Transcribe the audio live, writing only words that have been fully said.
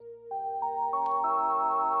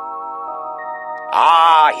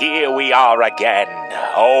Ah, here we are again.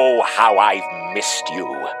 Oh, how I've missed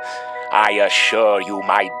you. I assure you,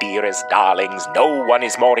 my dearest darlings, no one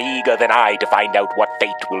is more eager than I to find out what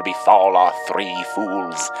fate will befall our three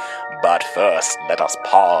fools. But first, let us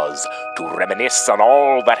pause to reminisce on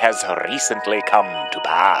all that has recently come to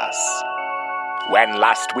pass. When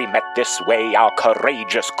last we met this way, our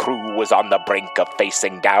courageous crew was on the brink of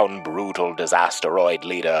facing down brutal Disasteroid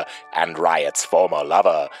leader and Riot's former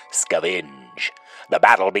lover, Scavenge. The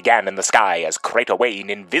battle began in the sky as Crater Wayne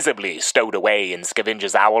invisibly stowed away in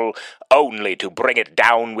Scavenge's owl, only to bring it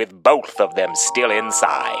down with both of them still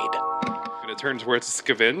inside. I'm gonna turn towards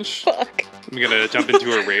Scavenge. Fuck. I'm gonna jump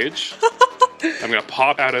into a rage. I'm gonna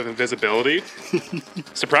pop out of invisibility.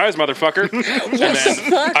 Surprise, motherfucker. And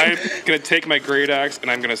then I'm gonna take my great axe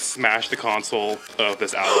and I'm gonna smash the console of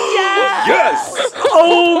this owl. Yes!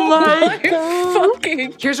 Oh my god!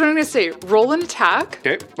 Fucking. Here's what I'm gonna say. Roll an attack.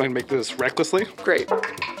 Okay, I'm gonna make this recklessly. Great.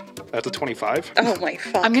 That's a 25. Oh my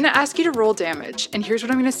fuck. I'm gonna ask you to roll damage, and here's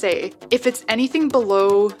what I'm gonna say. If it's anything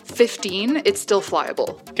below 15, it's still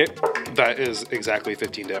flyable. Okay, that is exactly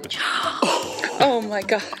 15 damage. Oh my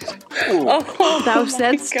god. Oh, Thou my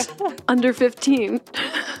saidst God. under 15.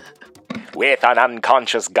 With an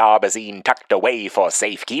unconscious Garbazine tucked away for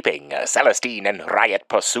safekeeping, Celestine and Riot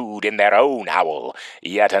pursued in their own owl,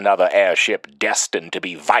 yet another airship destined to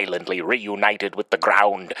be violently reunited with the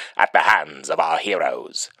ground at the hands of our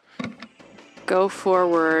heroes. Go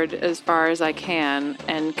forward as far as I can,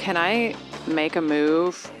 and can I make a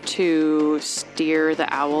move to steer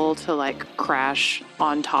the owl to, like, crash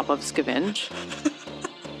on top of Scavenge?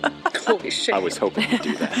 Holy shit. I was hoping to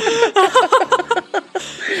do that.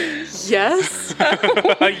 Yes?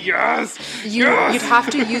 Yes! You'd have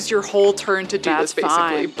to use your whole turn to do That's this,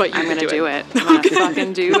 basically. fine. But you I'm can gonna do it. it. I'm gonna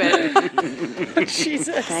fucking do it.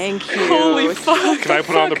 Jesus. Thank you. Holy fuck. Can I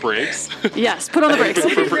put on the brakes? Yes, put on the brakes. How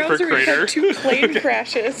many for rounds where we Crater? had 2 plane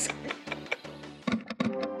crashes?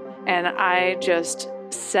 And I just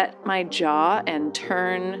set my jaw and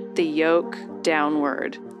turn the yoke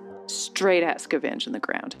downward, straight at Scavenge in the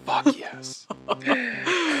ground. Fuck yes.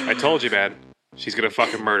 I told you, man. She's gonna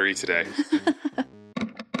fucking murder you today.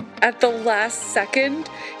 At the last second,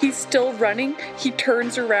 he's still running. He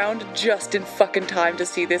turns around just in fucking time to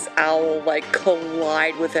see this owl, like,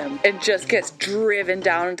 collide with him and just gets driven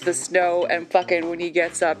down into the snow. And fucking when he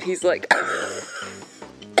gets up, he's like...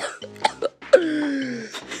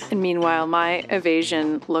 And meanwhile, my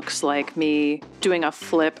evasion looks like me doing a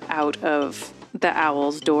flip out of the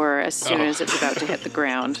owl's door as soon as it's about to hit the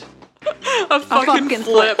ground. A fucking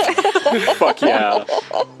flip. Fuck yeah.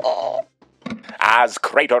 As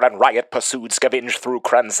Crater and Riot pursued Scavenge through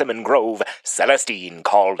Cransimon Grove, Celestine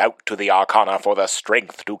called out to the Arcana for the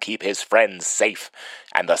strength to keep his friends safe,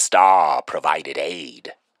 and the star provided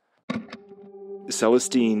aid.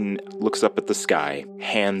 Celestine looks up at the sky,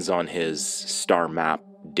 hands on his star map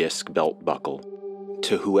disc belt buckle.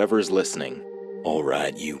 To whoever's listening, all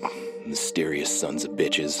right, you mysterious sons of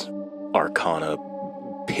bitches, Arcana,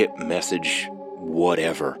 pip message,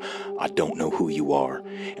 whatever. I don't know who you are,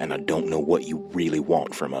 and I don't know what you really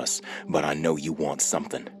want from us, but I know you want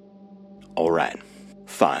something. All right,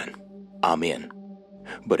 fine, I'm in.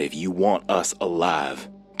 But if you want us alive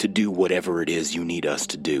to do whatever it is you need us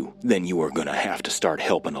to do, then you are gonna have to start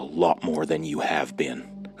helping a lot more than you have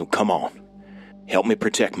been. So come on, help me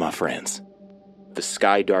protect my friends. The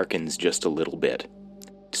sky darkens just a little bit,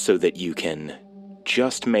 so that you can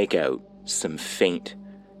just make out some faint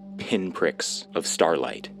pinpricks of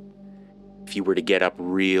starlight. If you were to get up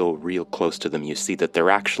real close to them, you see that they're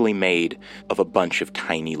actually made of a bunch of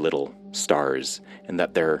tiny little stars, and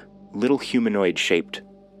that they're little humanoid-shaped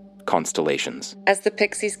constellations. As the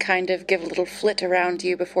pixies kind of give a little flit around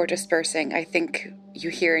you before dispersing, I think you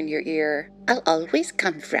hear in your ear, "I'll always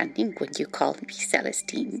come running when you call me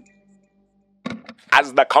Celestine."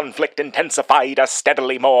 As the conflict intensified, a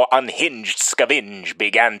steadily more unhinged Scavenge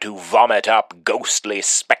began to vomit up ghostly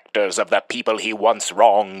specters of the people he once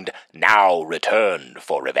wronged, now returned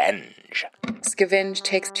for revenge. Scavenge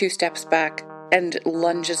takes 2 steps back and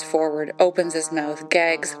lunges forward, opens his mouth,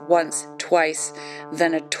 gags once, twice,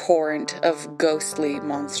 then a torrent of ghostly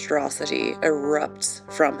monstrosity erupts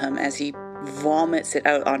from him as he vomits it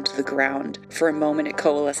out onto the ground. For a moment it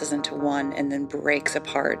coalesces into one and then breaks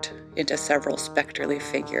apart into several spectrally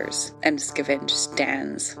figures, and Scavenge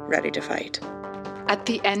stands ready to fight. At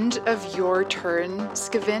the end of your turn,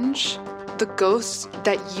 Scavenge, the ghost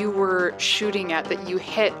that you were shooting at, that you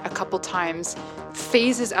hit a couple times,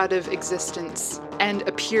 phases out of existence, and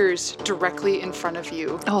appears directly in front of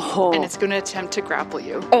you. Oh, And it's going to attempt to grapple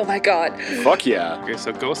you. Oh my god. Fuck yeah. Okay,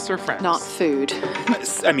 so ghosts are friends. not food.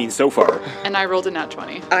 I mean, so far. And I rolled a nat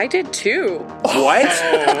 20. I did too. What?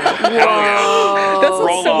 Hell yeah. That's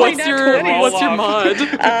Roll so off. many nat 20s. What's your mod?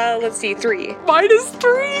 Let's see, 3. Minus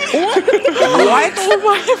 3. What? Oh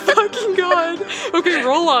my fucking god. Okay,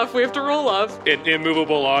 roll off. We have to roll off. An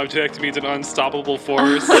immovable object means an unstoppable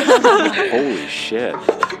force. Holy shit.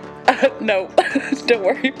 No, don't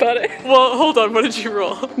worry about it. Well, hold on. What did you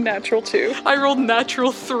roll? Natural 2. I rolled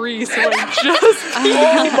natural 3, so I just...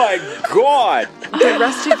 Oh my god. The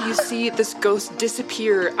rest of you see this ghost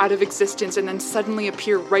disappear out of existence and then suddenly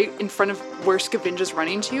appear right in front of where Scavenge is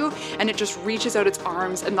running to, and it just reaches out its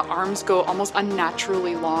arms, and the arms go almost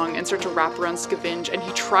unnaturally long and start to wrap around Scavenge, and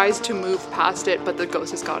he tries to move past it, but the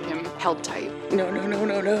ghost has got him held tight. No.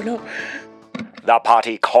 The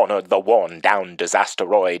party cornered the worn-down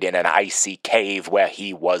disasteroid in an icy cave where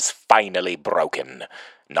he was finally broken,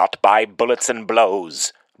 not by bullets and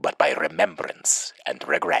blows, but by remembrance and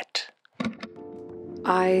regret.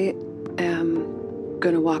 I am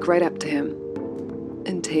gonna walk right up to him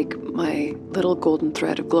and take my little golden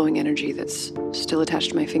thread of glowing energy that's still attached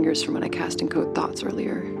to my fingers from when I cast Encode Thoughts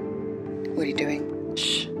earlier. What are you doing?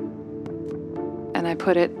 Shh. And I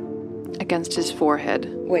put it against his forehead.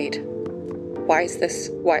 Wait. Why is this?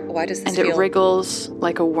 Why does this And feel? it wriggles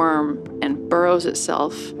like a worm and burrows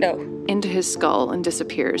itself No. into his skull and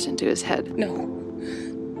disappears into his head. No.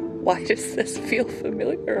 Why does this feel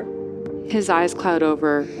familiar? His eyes cloud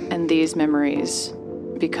over, and these memories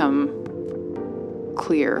become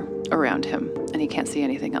clear around him, and he can't see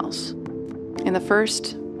anything else. In the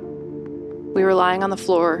first, we were lying on the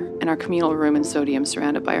floor in our communal room in Sodium,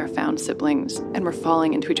 surrounded by our found siblings, and we're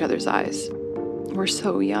falling into each other's eyes. We're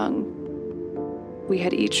so young. We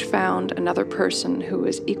had each found another person who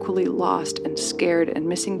was equally lost and scared and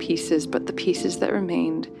missing pieces, but the pieces that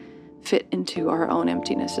remained fit into our own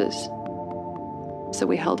emptinesses. So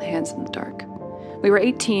we held hands in the dark. We were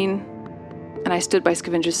 18, and I stood by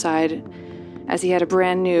Scavenge's side as he had a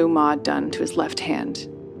brand new mod done to his left hand.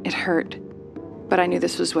 It hurt, but I knew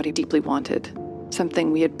this was what he deeply wanted.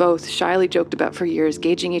 Something we had both shyly joked about for years,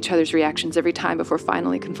 gauging each other's reactions every time before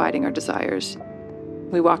finally confiding our desires.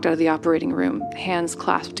 We walked out of the operating room, hands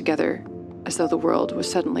clasped together, as though the world was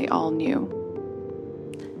suddenly all new.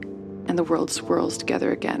 And the world swirls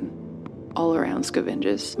together again, all around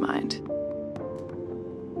Scavenge's mind.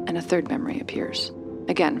 And a third memory appears,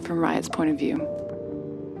 again from Riot's point of view.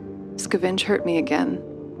 Scavenge hurt me again.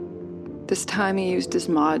 This time he used his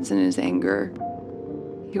mods in his anger.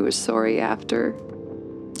 He was sorry after.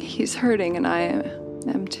 He's hurting, and I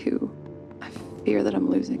am too. I fear that I'm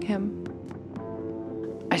losing him.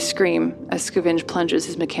 I scream as Scavenge plunges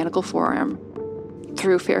his mechanical forearm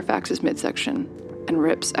through Fairfax's midsection and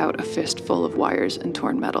rips out a fistful of wires and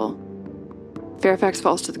torn metal. Fairfax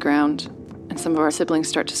falls to the ground, and some of our siblings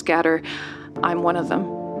start to scatter. I'm one of them.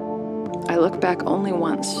 I look back only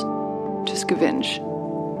once to Scavenge,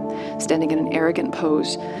 standing in an arrogant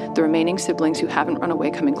pose, the remaining siblings who haven't run away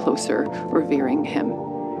coming closer, revering him.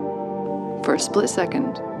 For a split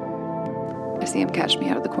second, I see him catch me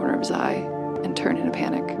out of the corner of his eye and turn in a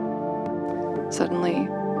panic. Suddenly,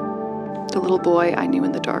 the little boy I knew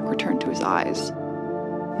in the dark returned to his eyes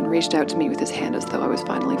and reached out to me with his hand as though I was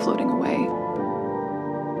finally floating away.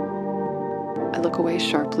 I look away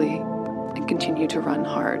sharply and continue to run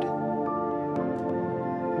hard.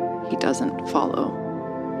 He doesn't follow.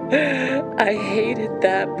 I hated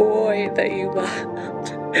that boy that you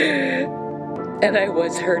loved. And I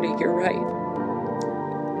was hurting, you're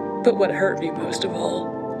right. But what hurt me most of all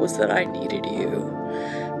was that I needed you,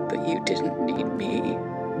 but you didn't need me.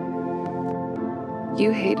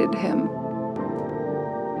 You hated him.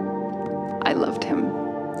 I loved him.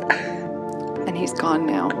 And he's gone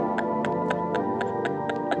now.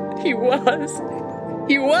 He was.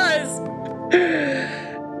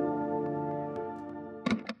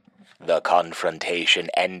 The confrontation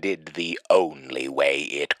ended the only way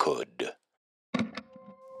it could.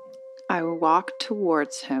 I walk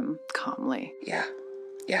towards him calmly. Yeah.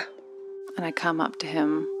 And I come up to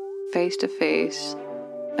him, face to face,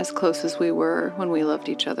 as close as we were when we loved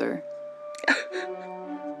each other.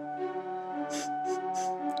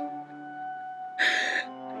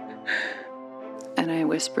 And I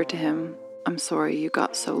whisper to him, I'm sorry you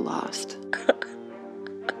got so lost.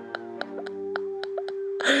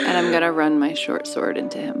 And I'm gonna run my short sword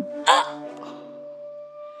into him.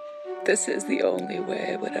 This is the only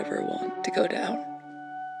way I would ever want to go down.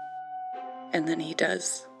 And then he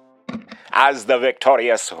does. As the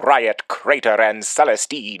victorious Riot, Crater, and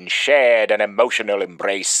Celestine shared an emotional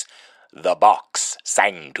embrace, the box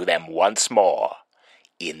sang to them once more,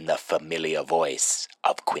 in the familiar voice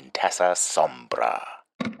of Quintessa Sombra.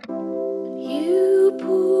 You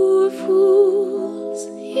poor fools,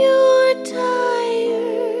 you're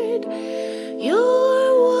tired.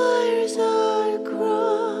 Your wires are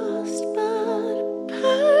crossed, but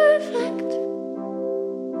perfect.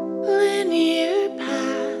 Linear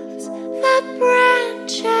paths that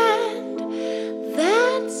branch and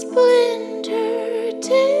that splinter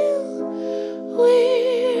till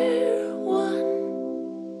we're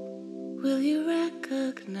one. Will you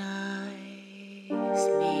recognize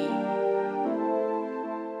me?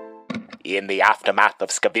 In the aftermath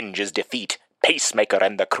of Scavenger's defeat, Pacemaker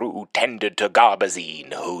and the crew tended to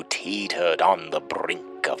Garbazine, who teetered on the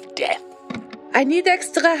brink of death. I need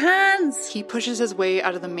extra hands. He pushes his way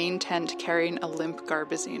out of the main tent carrying a limp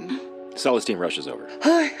Garbazine. Celestine rushes over.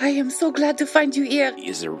 Oh, I am so glad to find you here.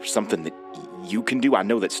 Is there something that you can do? I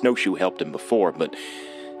know that Snowshoe helped him before, but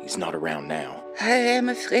he's not around now. I am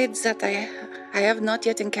afraid that I have not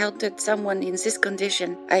yet encountered someone in this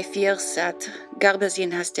condition. I fear that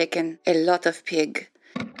Garbazine has taken a lot of pig.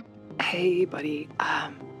 Hey, buddy.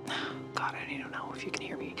 God, I don't know if you can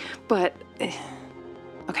hear me. But,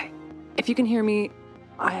 okay. If you can hear me,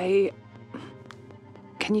 can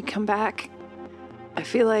you come back? I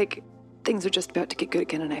feel like things are just about to get good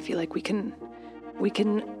again, and I feel like we can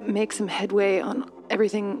make some headway on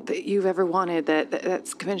everything that you've ever wanted that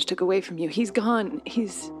Scavenge took away from you. He's gone.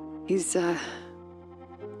 He's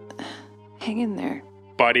hang in there.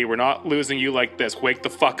 Buddy, we're not losing you like this. Wake the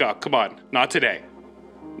fuck up. Come on. Not today.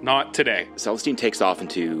 Not today. Celestine takes off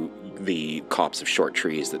into the copse of short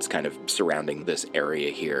trees that's kind of surrounding this area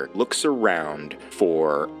here, looks around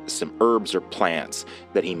for some herbs or plants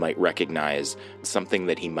that he might recognize, something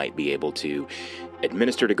that he might be able to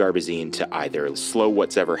administer to Garbazine to either slow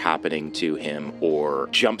what's ever happening to him or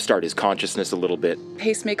jumpstart his consciousness a little bit.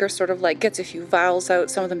 Pacemaker sort of gets a few vials out.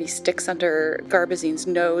 Some of them he sticks under Garbazine's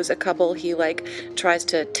nose. A couple he tries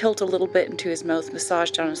to tilt a little bit into his mouth, massage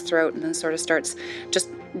down his throat, and then sort of starts just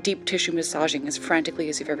deep tissue massaging as frantically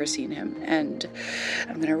as you've ever seen him. And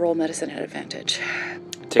I'm going to roll medicine at advantage.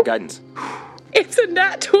 Take guidance. It's a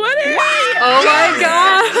nat 20! Oh my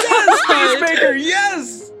god! Yes, Pacemaker,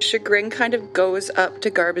 yes! Chagrin kind of goes up to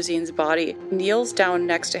Garbazine's body, kneels down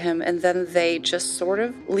next to him, and then they just sort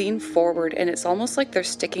of lean forward, and it's almost like they're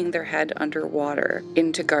sticking their head underwater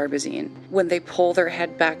into Garbazine. When they pull their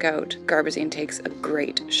head back out, Garbazine takes a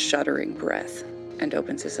great shuddering breath and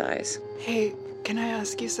opens his eyes. Hey, can I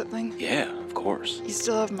ask you something? Yeah, of course. You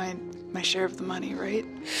still have my share of the money, right?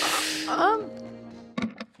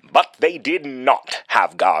 But they did not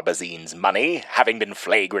have Garbazine's money, having been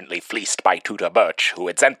flagrantly fleeced by Tutor Birch, who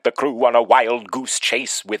had sent the crew on a wild goose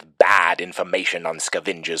chase with bad information on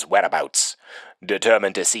Scavenger's whereabouts.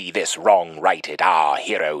 Determined to see this wrong righted, our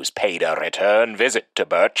heroes paid a return visit to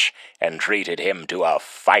Birch and treated him to a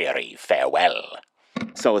fiery farewell.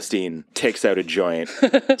 Celestine takes out a joint,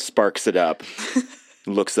 sparks it up,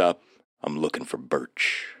 looks up. I'm looking for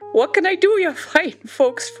Birch. What can I do you fighting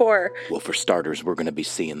folks for? Well, for starters, we're going to be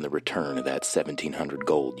seeing the return of that 1,700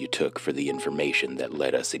 gold you took for the information that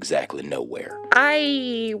led us exactly nowhere.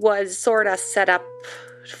 I was sort of set up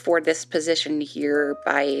for this position here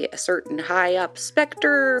by a certain high-up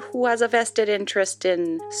Spectre who has a vested interest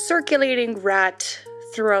in circulating rat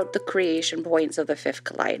throughout the creation points of the Fifth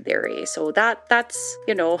Collide theory. So that's,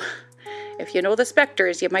 if you know the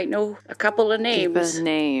Spectres, you might know a couple of names. Keep a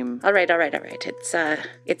name. All right.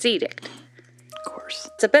 It's Edict. Of course.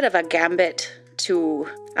 It's a bit of a gambit to,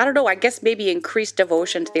 I guess maybe increase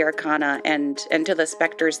devotion to the Arcana and to the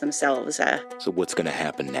Spectres themselves. So what's going to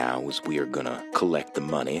happen now is we are going to collect the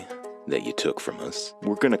money that you took from us.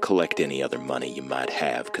 We're going to collect any other money you might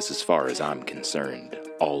have, because as far as I'm concerned,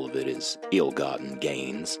 all of it is ill-gotten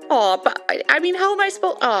gains. Oh, but how am I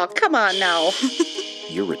supposed... Oh, come on now.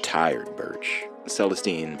 You're retired, Birch.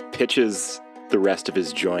 Celestine pitches the rest of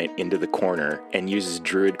his joint into the corner and uses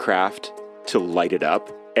Druidcraft to light it up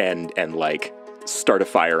and start a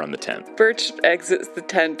fire on the tent. Birch exits the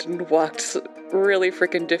tent and walks really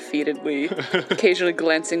freaking defeatedly, occasionally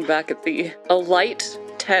glancing back at the alight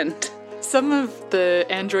tent. Some of the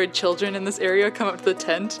android children in this area come up to the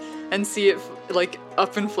tent and see it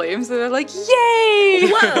up in flames, and they're like, "Yay!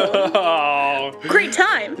 Whoa! Oh. Great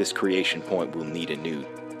time!" This creation point will need a new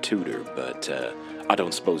tutor, but I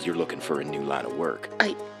don't suppose you're looking for a new line of work.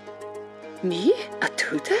 Me? A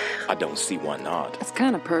tutor? I don't see why not. That's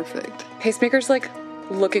kind of perfect. Pacemaker's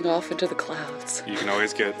looking off into the clouds. You can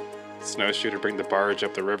always get Snowshoe to bring the barge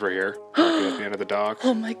up the river here. Park it at the end of the dock.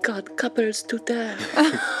 Oh my god, couples tutor.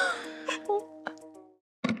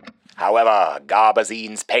 However,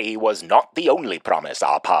 Garbazine's pay was not the only promise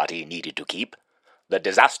our party needed to keep. The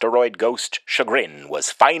disasteroid ghost Chagrin was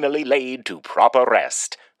finally laid to proper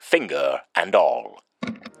rest, finger and all.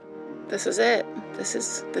 This is it. This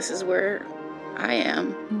is where I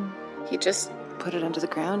am. He just... Put it under the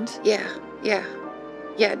ground? Yeah.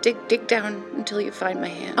 Dig down until you find my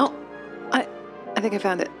hand. Oh, I think I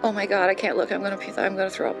found it. Oh my god, I can't look. I'm gonna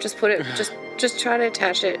throw up. Just put it. Just try to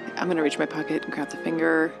attach it. I'm gonna reach my pocket and grab the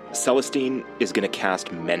finger. Celestine is going to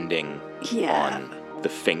cast Mending Yeah. on the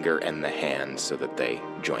finger and the hand so that they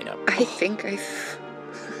join up. I think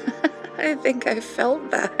I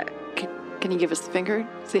felt that. Can you give us the finger?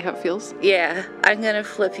 See how it feels? Yeah, I'm gonna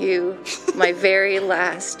flip you my very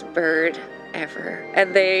last bird ever.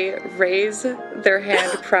 And they raise their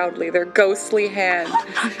hand proudly, their ghostly hand,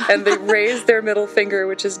 and they raise their middle finger,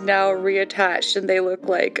 which is now reattached, and they look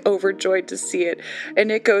like overjoyed to see it.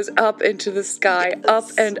 And it goes up into the sky, up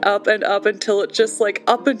and up and up until it just like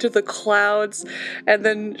up into the clouds. And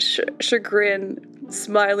then Chagrin,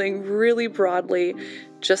 smiling really broadly,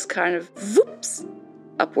 just kind of whoops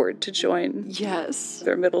upward to join. Yes.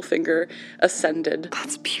 Their middle finger ascended.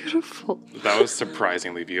 That's beautiful. That was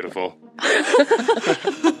surprisingly beautiful.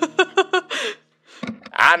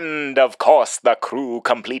 And, of course, the crew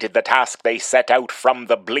completed the task they set out from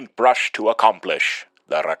the blink brush to accomplish.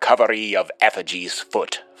 The recovery of Effigy's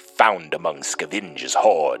foot, found among Scavenge's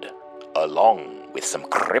hoard, along with some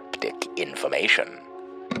cryptic information.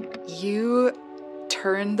 You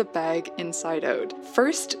turn the bag inside out.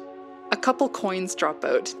 First, a couple coins drop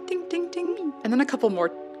out. Ding, ding, ding. And then a couple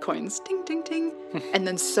more coins. Ding, ding, ding. And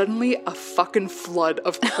then suddenly a fucking flood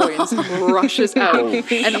of coins rushes out.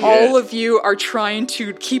 And all of you are trying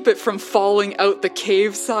to keep it from falling out the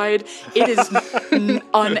cave side. It is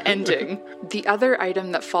unending. The other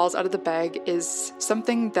item that falls out of the bag is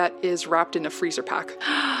something that is wrapped in a freezer pack.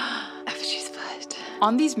 Effigy's foot.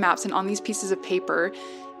 On these maps and on these pieces of paper,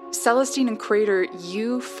 Celestine and Crater,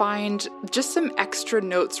 you find just some extra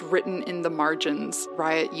notes written in the margins.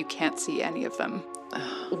 Riot, you can't see any of them.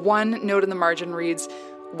 One note in the margin reads,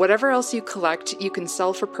 "Whatever else you collect, you can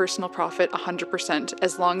sell for personal profit 100%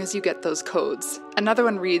 as long as you get those codes." Another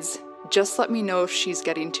one reads, "Just let me know if she's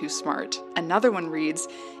getting too smart." Another one reads,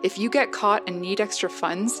 "If you get caught and need extra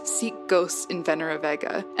funds, seek ghosts in Venera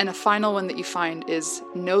Vega." And a final one that you find is,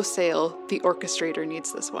 "No sale, the orchestrator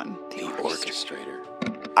needs this one." The orchestrator.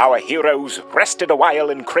 Our heroes rested a while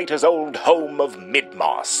in Crater's old home of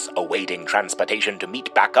Midmoss, awaiting transportation to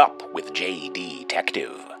meet back up with J.D.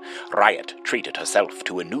 Detective. Riot treated herself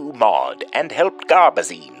to a new mod and helped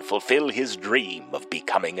Garbazine fulfill his dream of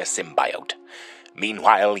becoming a symbiote.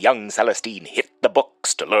 Meanwhile, young Celestine hit the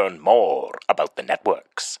books to learn more about the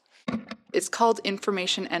networks. It's called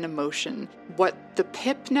Information and Emotion. What the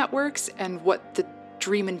PIP networks and what the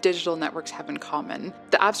Dream and Digital networks have in common.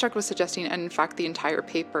 The abstract was suggesting, and in fact the entire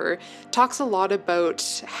paper, talks a lot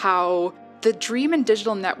about how the Dream and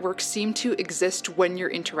Digital networks seem to exist when you're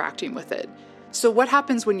interacting with it. So what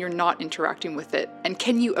happens when you're not interacting with it? And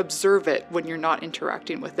can you observe it when you're not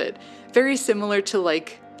interacting with it? Very similar to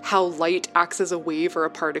like how light acts as a wave or a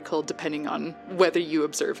particle depending on whether you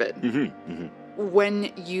observe it.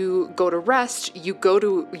 When you go to rest, you go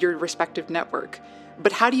to your respective network.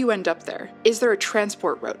 But how do you end up there? Is there a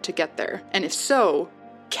transport route to get there? And if so,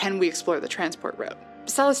 can we explore the transport route?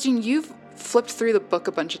 Celestine, you've flipped through the book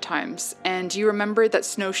a bunch of times, and you remember that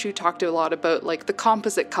Snowshoe talked a lot about like the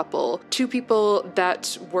composite couple. Two people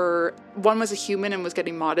that were, one was a human and was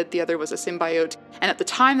getting modded, the other was a symbiote. And at the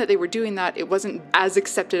time that they were doing that, it wasn't as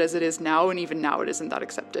accepted as it is now, and even now it isn't that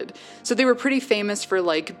accepted. So they were pretty famous for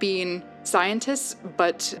like being scientists,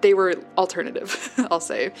 but they were alternative, I'll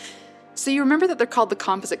say. So you remember that they're called the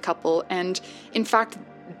composite couple, and in fact,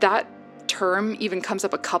 that term even comes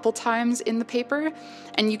up a couple times in the paper,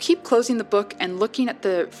 and you keep closing the book and looking at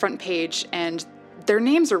the front page, and their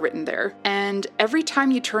names are written there. And every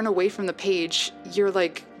time you turn away from the page, you're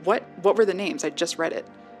like, what were the names? I just read it.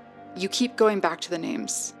 You keep going back to the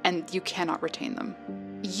names, and you cannot retain them.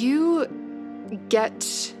 You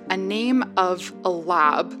get a name of a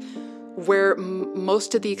lab where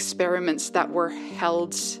most of the experiments that were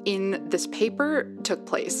held in this paper took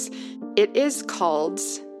place. It is called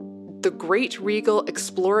the Great Regal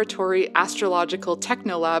Exploratory Astrological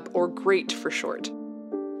Technolab, or GREAT for short.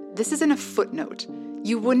 This is in a footnote.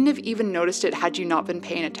 You wouldn't have even noticed it had you not been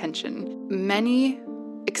paying attention. Many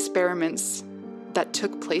experiments that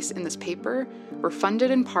took place in this paper were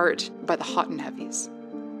funded in part by the Hot and Heavies.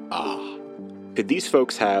 Could these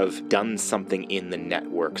folks have done something in the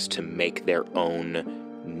networks to make their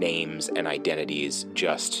own names and identities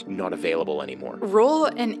just not available anymore? Roll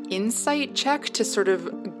an insight check to sort of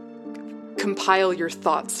compile your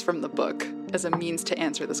thoughts from the book as a means to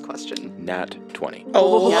answer this question. Nat 20.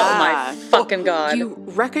 Oh Yeah. my fucking god. You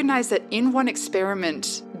recognize that in one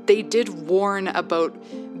experiment, they did warn about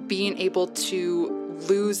being able to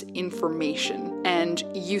lose information. And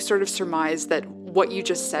you sort of surmise that what you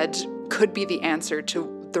just said could be the answer to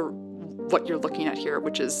what you're looking at here,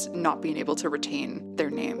 which is not being able to retain their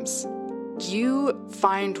names. You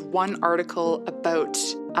find one article about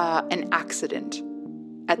an accident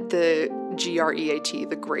at the GREAT,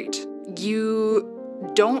 the Great.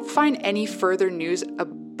 You don't find any further news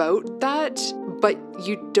about that, but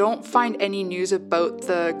you don't find any news about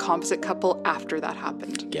the composite couple after that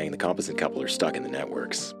happened. Gang, the composite couple are stuck in the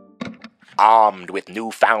networks. Armed with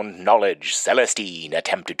newfound knowledge, Celestine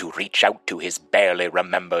attempted to reach out to his barely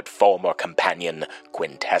remembered former companion,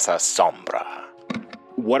 Quintessa Sombra.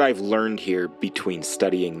 What I've learned here between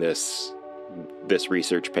studying this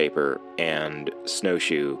research paper and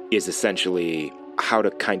Snowshoe is essentially how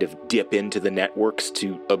to kind of dip into the networks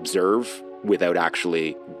to observe without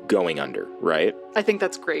actually going under, right? I think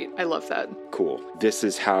that's great. I love that. Cool. This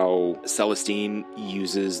is how Celestine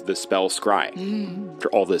uses the spell Scry for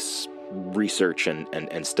all this research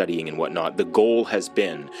and studying and whatnot. The goal has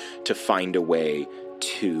been to find a way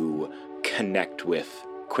to connect with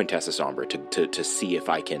Quintessa Sombra, to see if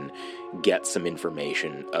I can get some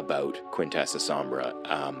information about Quintessa Sombra,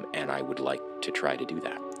 and I would like to try to do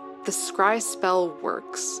that. The scry spell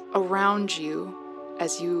works around you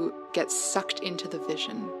as you get sucked into the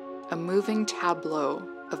vision. A moving tableau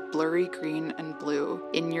of blurry green and blue.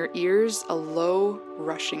 In your ears, a low,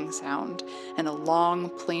 rushing sound, and a long,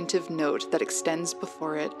 plaintive note that extends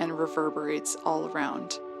before it and reverberates all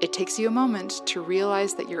around. It takes you a moment to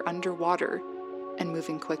realize that you're underwater and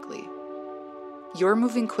moving quickly. You're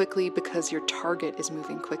moving quickly because your target is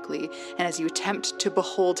moving quickly, and as you attempt to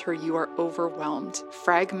behold her, you are overwhelmed.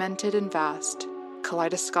 Fragmented and vast,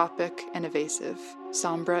 kaleidoscopic and evasive,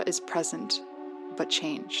 Sombra is present, but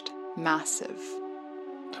changed, massive.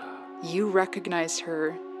 You recognize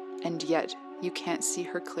her, and yet you can't see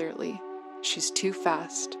her clearly. She's too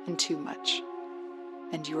fast and too much,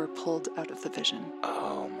 and you are pulled out of the vision.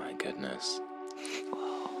 Oh my goodness.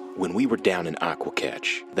 When we were down in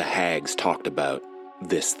Aquacatch, the hags talked about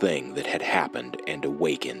this thing that had happened and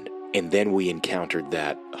awakened, and then we encountered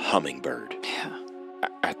that hummingbird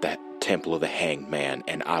at that Temple of the Hanged Man,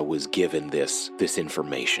 and I was given this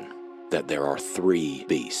information that there are 3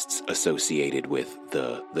 beasts associated with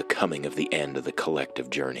the coming of the end of the collective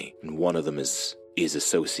journey, and one of them is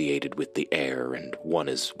associated with the air, and one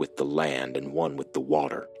is with the land, and one with the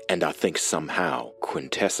water. And I think somehow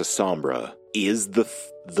Quintessa Sombra is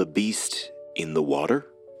the beast in the water?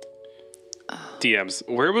 DMs,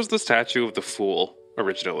 where was the statue of the Fool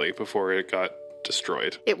originally before it got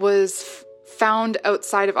destroyed? It was found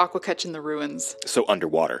outside of Aquacatch in the ruins. So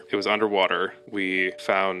underwater. It was underwater. We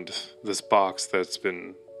found this box that's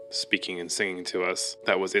been speaking and singing to us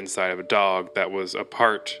that was inside of a dog that was a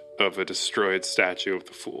part of a destroyed statue of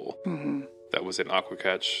the Fool that was in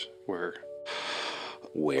Aquacatch where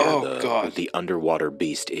the underwater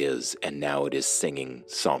beast is, and now it is singing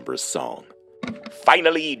Sombra's song.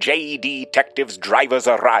 Finally, J Detective's drivers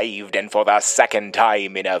arrived, and for the second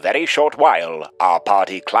time in a very short while, our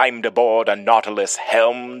party climbed aboard a Nautilus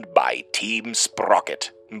helmed by Team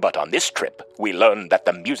Sprocket. But on this trip, we learned that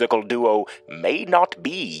the musical duo may not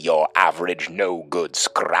be your average no-good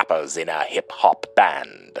scrappers in a hip-hop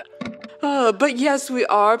band. But yes, we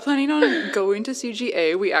are planning on going to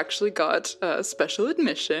CGA. We actually got special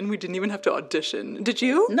admission. We didn't even have to audition. Did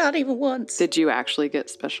you? Not even once. Did you actually get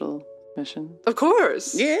special admission? Of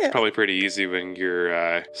course. Yeah. probably pretty easy when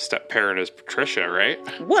your step-parent is Patricia, right?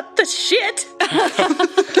 What the shit? How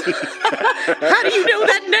do you know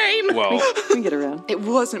that name? Well, We can get around. It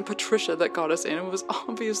wasn't Patricia that got us in. It was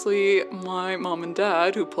obviously my mom and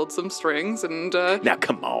dad who pulled some strings, and Now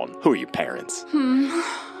come on, who are your parents?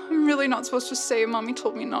 I'm really not supposed to say. Mommy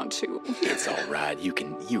told me not to. It's all right. You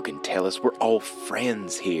can tell us. We're all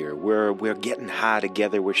friends here. We're getting high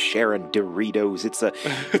together. We're sharing Doritos.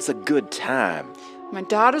 It's a good time. My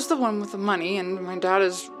dad is the one with the money, and my dad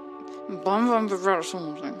is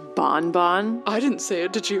something. Bon Bon? I didn't say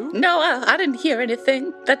it, did you? No, I didn't hear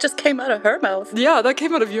anything. That just came out of her mouth. Yeah, that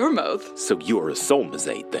came out of your mouth. So you're a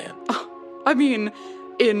soulmazate then? I mean,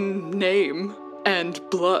 in name and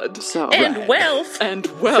blood. So, And Right. wealth. And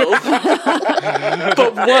wealth.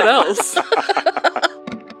 But what else?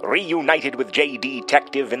 Reunited with J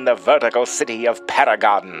Detective in the vertical city of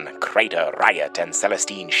Paragon, Crater, Riot, and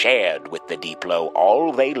Celestine shared with the Diplo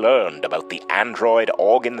all they learned about the android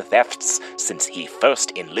organ thefts since he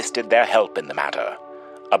first enlisted their help in the matter.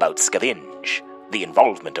 About Scavenge, the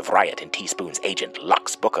involvement of Riot and Teaspoon's agent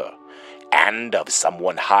Lux Booker, and of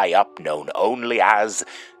someone high up known only as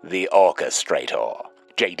the Orchestrator.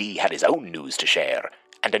 JD had his own news to share,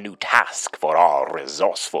 and a new task for our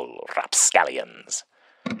resourceful rapscallions.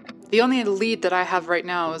 The only lead that I have right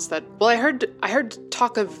now is that, well, I heard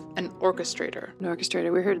talk of an orchestrator. An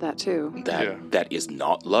orchestrator, we heard that too. That is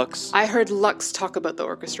not Lux? I heard Lux talk about the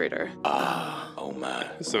orchestrator. Oh my.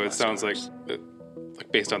 So it sounds like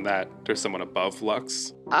based on that, there's someone above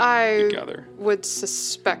Lux. I Gather. would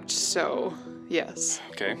suspect so, yes.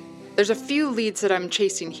 Okay. There's a few leads that I'm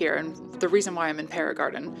chasing here, and the reason why I'm in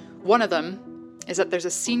Paragarden. One of them is that there's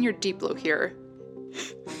a senior Deeplo here.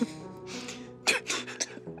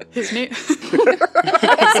 His name...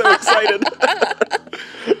 I'm so excited.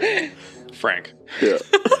 Frank. Yeah.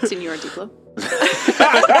 Senior Diplo.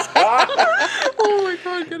 Oh my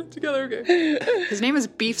god, get it together, okay. His name is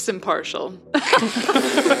Beefs Impartial.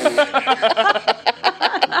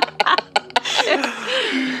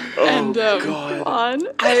 And On.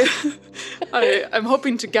 I'm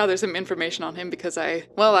hoping to gather some information on him because I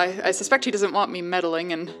suspect he doesn't want me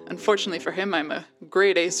meddling, and unfortunately for him, I'm a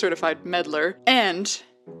grade A certified meddler. And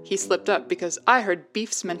he slipped up because I heard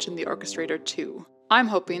Beefs mention the orchestrator too. I'm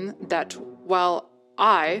hoping that while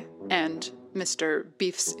I and Mr.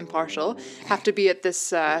 Beefs Impartial have to be at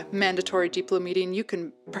this mandatory Diplo meeting, you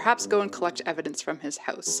can perhaps go and collect evidence from his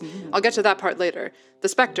house. I'll get to that part later. The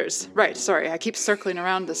specters. Right, sorry, I keep circling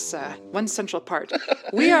around this one central part.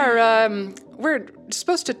 We're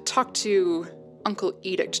supposed to talk to Uncle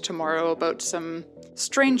Edict tomorrow about some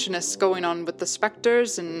strangeness going on with the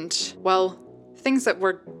specters and, well, things that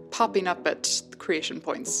were popping up at the creation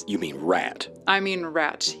points. You mean rat? I mean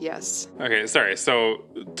rat, yes. Okay, sorry. So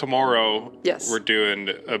tomorrow, Yes. we're doing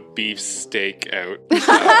a beef steak out.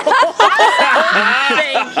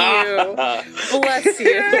 Thank you. Bless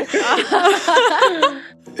you.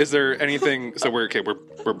 Is there anything? So we're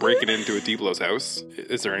breaking into a Deeplo's house.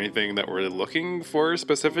 Is there anything that we're looking for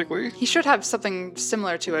specifically? He should have something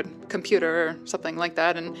similar to a computer or something like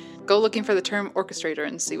that, and go looking for the term orchestrator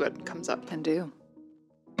and see what comes up. Can do.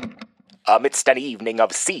 Amidst an evening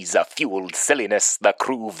of Caesar-fueled silliness, the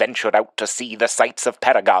crew ventured out to see the sights of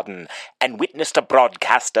Paragarden and witnessed a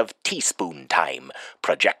broadcast of Teaspoon Time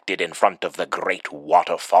projected in front of the great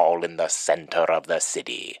waterfall in the center of the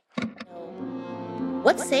city.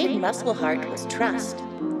 What saved Muscleheart was trust.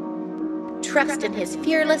 Trust in his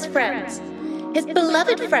fearless friends. His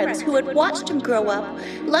beloved friends who had watched him grow up,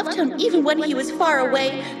 loved him even when he was far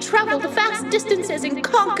away, traveled vast distances and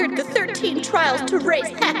conquered the 13 trials to raise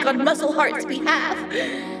heck on Muscleheart's behalf.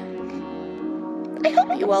 I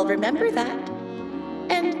hope you all remember that.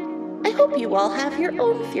 And I hope you all have your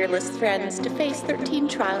own fearless friends to face 13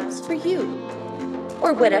 trials for you.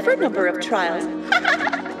 Or whatever number of trials.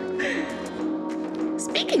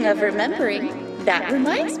 Speaking of remembering, that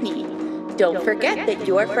reminds me. Don't forget that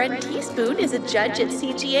your friend Teaspoon is a judge at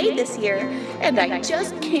CGA this year, and I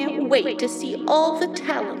just can't wait to see all the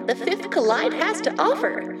talent the Fifth Collide has to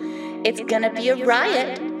offer. It's gonna be a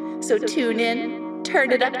riot, so tune in,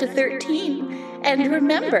 turn it up to 13, and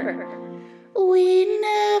remember, we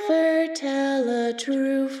never tell a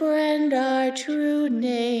true friend our true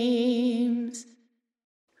names.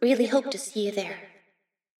 Really hope to see you there.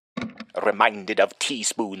 Reminded of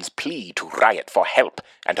Teaspoon's plea to Riot for help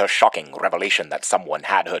and her shocking revelation that someone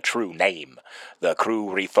had her true name, the crew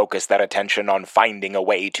refocused their attention on finding a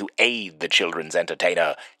way to aid the children's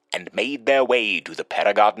entertainer and made their way to the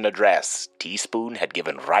Paragarden address Teaspoon had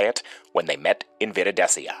given Riot when they met in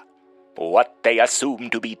Viridesia. What they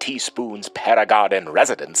assumed to be Teaspoon's Paragarden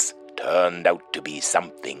residence turned out to be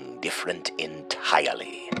something different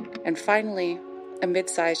entirely. And finally, a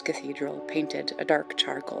mid-sized cathedral painted a dark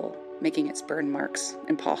charcoal, making its burn marks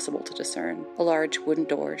impossible to discern. A large wooden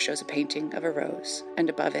door shows a painting of a rose, and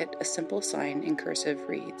above it a simple sign in cursive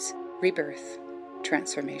reads, Rebirth,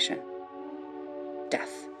 Transformation,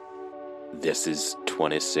 Death. This is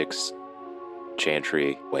 26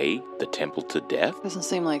 Chantry Way, the Temple to Death? Doesn't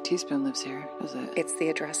seem like Teaspoon lives here, does it? It's the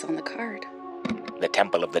address on the card. The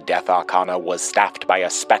Temple of the Death Arcana was staffed by a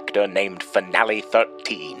specter named Finale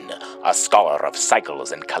 13, a scholar of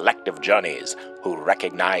cycles and collective journeys who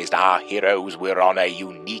recognized our heroes were on a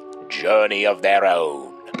unique journey of their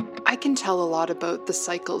own. I can tell a lot about the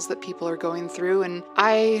cycles that people are going through, and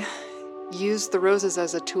I use the roses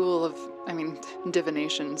as a tool of,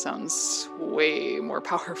 divination sounds way more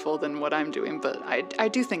powerful than what I'm doing, but I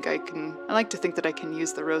do think I like to think that I can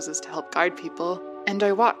use the roses to help guide people, and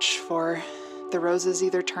I watch for the roses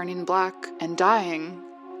either turning black and dying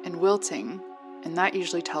and wilting, and that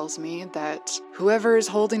usually tells me that whoever is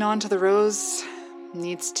holding on to the rose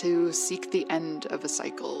needs to seek the end of a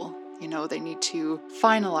cycle. You know, they need to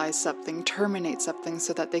finalize something, terminate something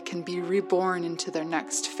so that they can be reborn into their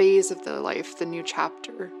next phase of their life, the new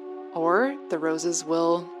chapter. Or the roses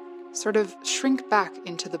will sort of shrink back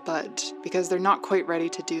into the bud because they're not quite ready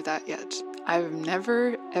to do that yet. I've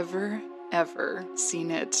never, ever, ever seen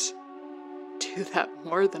it do that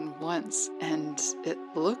more than once, and it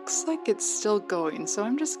looks like it's still going, so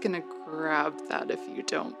I'm just gonna grab that if you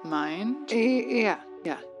don't mind. Yeah.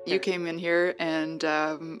 You came in here and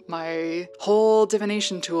my whole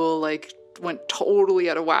divination tool went totally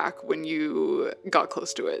out of whack when you got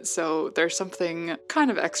close to it, so there's something kind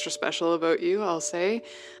of extra special about you, I'll say.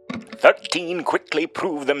 13 quickly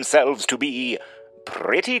prove themselves to be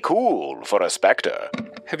pretty cool for a spectre.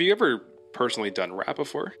 Have you ever personally done rap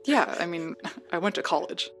before? Yeah, I mean, I went to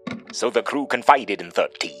college. So the crew confided in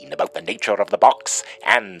 13 about the nature of the box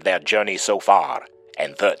and their journey so far,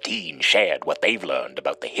 and 13 shared what they've learned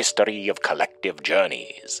about the history of collective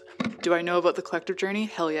journeys. Do I know about the collective journey?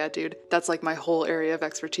 Hell yeah, dude. That's like my whole area of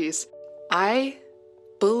expertise. I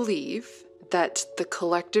believe that the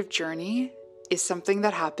collective journey is something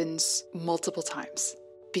that happens multiple times,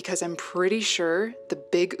 because I'm pretty sure the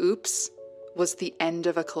big oops was the end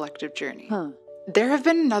of a collective journey. There have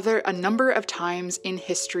been a number of times in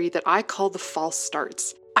history that I call the false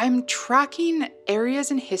starts. I'm tracking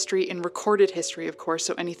areas in history, in recorded history, of course,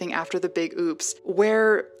 so anything after the big oops,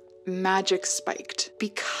 where magic spiked.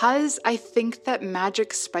 Because I think that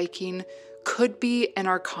magic spiking could be an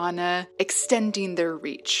arcana extending their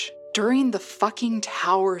reach. During the fucking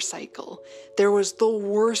tower cycle, there was the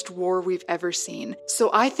worst war we've ever seen. So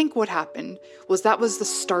I think what happened was that was the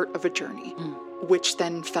start of a journey, which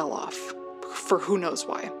then fell off. For who knows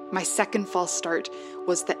why. My second false start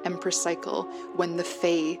was the Empress cycle, when the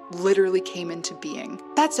Fae literally came into being.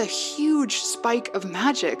 That's a huge spike of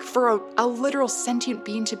magic for a literal sentient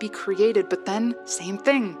being to be created, but then, same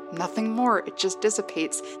thing, nothing more, it just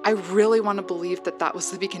dissipates. I really want to believe that that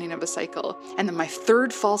was the beginning of a cycle. And then my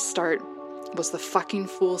third false start was the fucking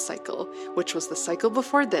Fool cycle, which was the cycle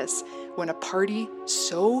before this, when a party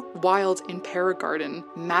so wild in Paragarden,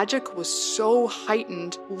 magic was so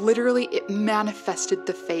heightened, literally it manifested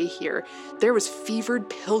the Fae here. There was fevered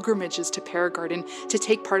pilgrimages to Paragarden to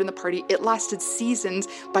take part in the party. It lasted seasons.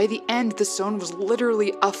 By the end, the zone was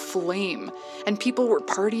literally aflame, and people were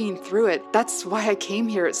partying through it. That's why I came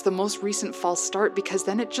here. It's the most recent false start, because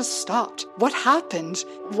then it just stopped. What happened?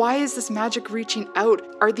 Why is this magic reaching out?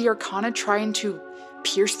 Are the Arcana trying to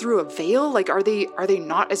pierce through a veil? Like, are they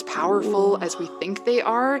not as powerful as we think they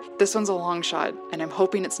are? This one's a long shot, and I'm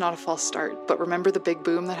hoping it's not a false start. But remember the big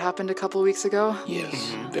boom that happened a couple weeks ago?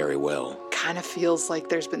 Yes, very well. Kind of feels like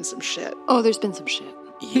there's been some shit. Oh, there's been some shit.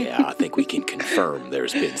 Yeah, I think we can confirm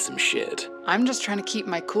there's been some shit. I'm just trying to keep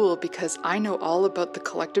my cool because I know all about the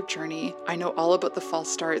collective journey. I know all about the false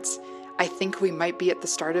starts. I think we might be at the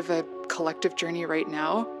start of a collective journey right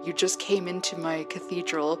now. You just came into my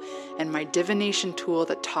cathedral, and my divination tool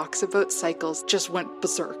that talks about cycles just went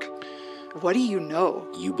berserk. What do you know?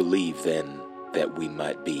 You believe, then, that we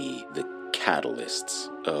might be the catalysts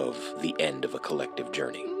of the end of a collective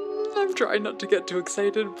journey? I'm trying not to get too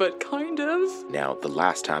excited, but kind of. Now, the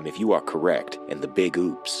last time, if you are correct, and the big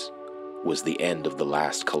oops was the end of the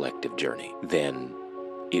last collective journey, then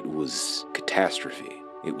it was catastrophe.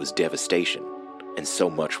 It was devastation, and so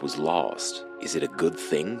much was lost. Is it a good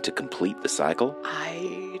thing to complete the cycle?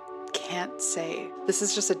 I can't say. This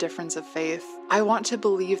is just a difference of faith. I want to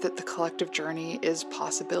believe that the collective journey is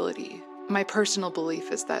possibility. My personal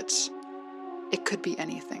belief is that it could be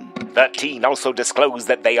anything. 13 also disclosed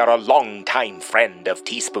that they are a long-time friend of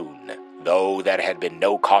Teaspoon, though there had been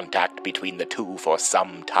no contact between the two for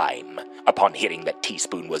some time. Upon hearing that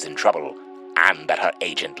Teaspoon was in trouble, and that her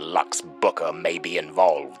agent Lux Booker may be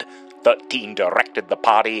involved, 13 directed the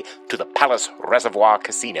party to the Palace Reservoir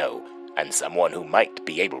Casino, and someone who might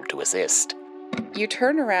be able to assist. You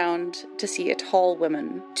turn around to see a tall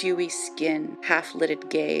woman, dewy skin, half-lidded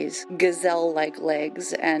gaze, gazelle-like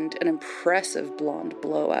legs, and an impressive blonde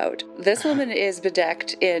blowout. This woman is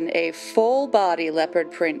bedecked in a full-body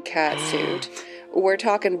leopard print catsuit. We're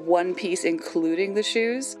talking one piece including the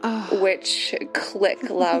shoes, which click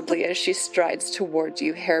loudly as she strides towards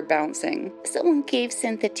you, hair bouncing. Someone gave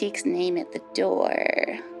Synthetique's name at the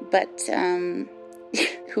door, but,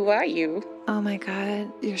 Who are you? Oh my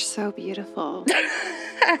god, you're so beautiful.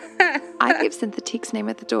 I gave Synthetique's name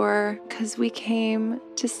at the door because we came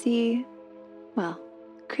to see, well,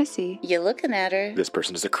 Chrissy. You looking at her? This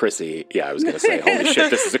person is a Chrissy. Yeah, I was going to say, holy shit,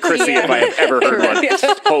 this is a Chrissy if I have ever heard one.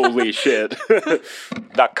 Holy shit.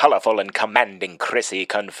 The colorful and commanding Chrissy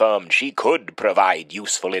confirmed she could provide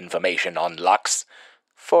useful information on Lux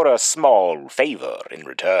for a small favor in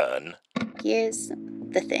return. Here's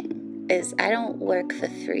the thing, is I don't work for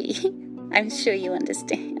free. I'm sure you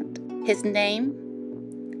understand. His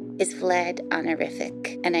name is Vlad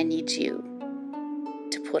Honorific, and I need you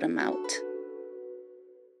to put him out.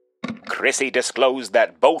 Chrissy disclosed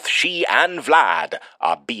that both she and Vlad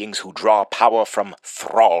are beings who draw power from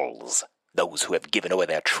thralls, those who have given away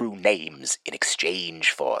their true names in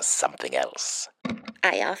exchange for something else.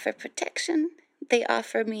 I offer protection. They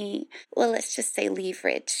offer me, well, let's just say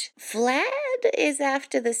leverage. Vlad is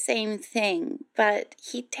after the same thing, but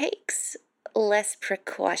he takes less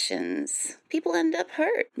precautions. People end up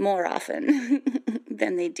hurt more often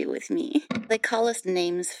than they do with me. They call us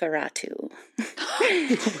names Feratu.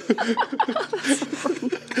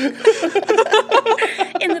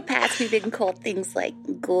 In the past, we've been called things like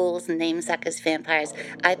ghouls, namesuckers, vampires.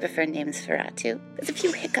 I prefer names Feratu. There's a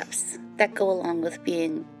few hiccups that go along with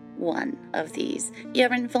being one of these.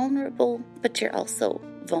 You're invulnerable, but you're also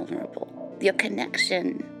vulnerable. Your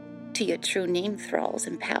connection to your true name thralls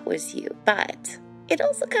empowers you, but it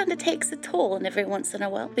also kind of takes a toll, and every once in a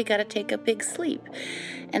while we gotta take a big sleep,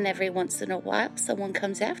 and every once in a while someone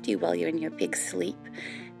comes after you while you're in your big sleep,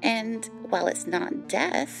 and while it's not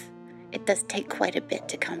death, it does take quite a bit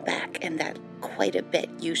to come back, and that quite a bit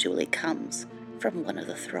usually comes from one of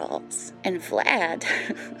the thralls. And Vlad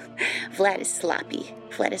is sloppy.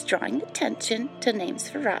 Vlad is drawing attention to names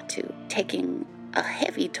Feratu, taking a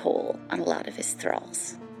heavy toll on a lot of his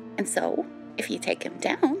thralls. And so, if you take him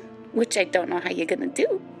down, which I don't know how you're gonna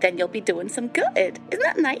do, then you'll be doing some good. Isn't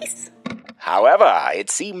that nice? However, it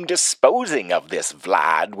seemed disposing of this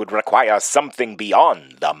Vlad would require something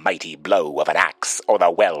beyond the mighty blow of an axe or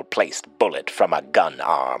the well-placed bullet from a gun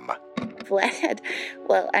arm. Vlad,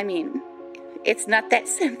 well, I mean, it's not that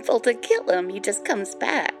simple to kill him. He just comes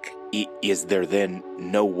back. Is there then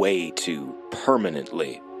no way to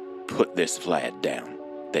permanently put this Vlad down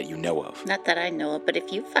that you know of? Not that I know of, but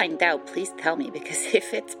if you find out, please tell me, because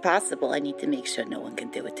if it's possible, I need to make sure no one can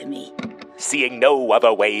do it to me. Seeing no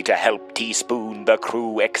other way to help Teaspoon, the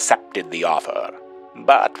crew accepted the offer.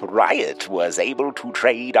 But Riot was able to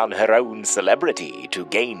trade on her own celebrity to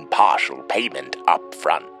gain partial payment up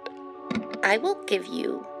front. I will give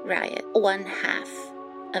you, Riot, 1/2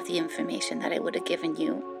 of the information that I would have given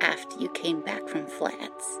you after you came back from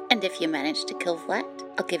Flats. And if you manage to kill Vlad,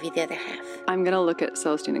 I'll give you the other half. I'm gonna look at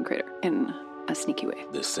Celestine and Crater in a sneaky way.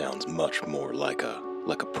 This sounds much more like a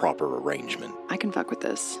proper arrangement. I can fuck with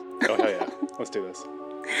this. Oh, hell yeah. Let's do this.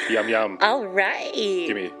 Yum, yum. All right.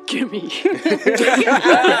 Gimme. Gimme.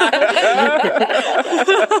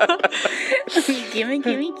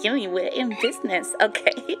 Gimme. We're in business.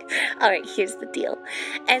 Okay. All right, here's the deal.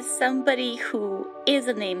 As somebody who is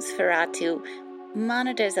a names Feratu,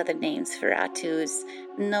 monitors other names Feratus,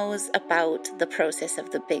 knows about the process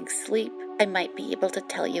of the big sleep, I might be able to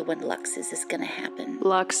tell you when Lux's is going to happen.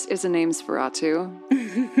 Lux is a name's Feratu.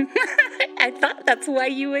 I thought that's why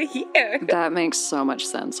you were here. That makes so much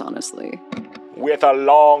sense, honestly. With a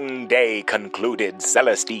long day concluded,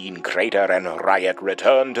 Celestine, Crater, and Riot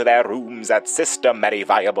returned to their rooms at Sister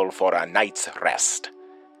Meriviable for a night's rest.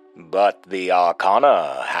 But the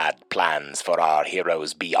Arcana had plans for our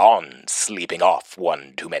heroes beyond sleeping off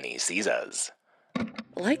one too many Caesars.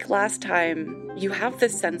 Like last time, you have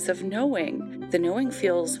this sense of knowing. The knowing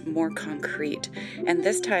feels more concrete, and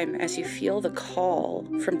this time, as you feel the call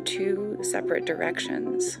from 2 separate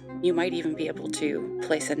directions, you might even be able to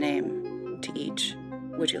place a name to each.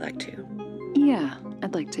 Would you like to? Yeah,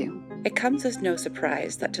 I'd like to. It comes as no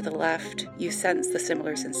surprise that to the left, you sense the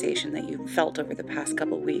similar sensation that you felt over the past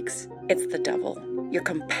couple weeks. It's the devil. You're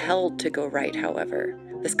compelled to go right, however.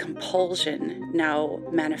 This compulsion now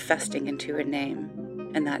manifesting into a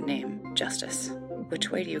name, and that name, Justice.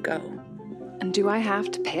 Which way do you go? And do I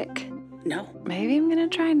have to pick? No. Maybe I'm gonna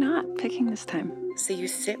try not picking this time. So you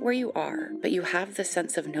sit where you are, but you have the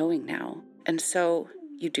sense of knowing now, and so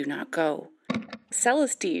you do not go.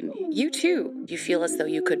 Celestine, you too. You feel as though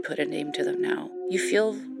you could put a name to them now. You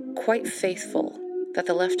feel quite faithful that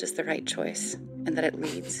the left is the right choice and that it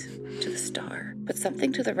leads to the star. But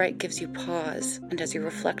something to the right gives you pause, and as you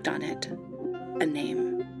reflect on it, a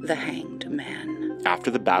name, the Hanged Man.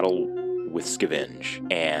 After the battle with Scavenge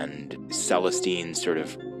and Celestine sort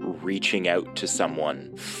of reaching out to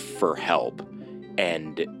someone for help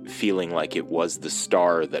and feeling like it was the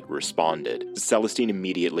star that responded, Celestine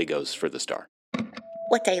immediately goes for the star.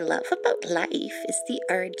 What I love about life is the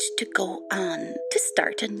urge to go on, to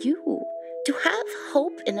start anew, to have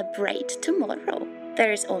hope in a bright tomorrow.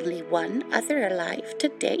 There's only one other alive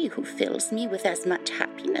today who fills me with as much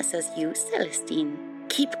happiness as you, Celestine.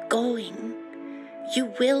 Keep going.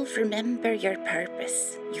 You will remember your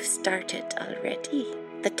purpose. You've started already.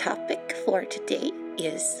 The topic for today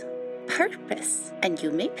is purpose, and you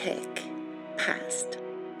may pick past,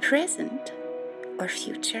 present, or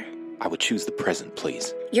future. I would choose the present,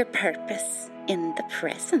 please. Your purpose in the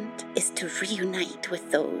present is to reunite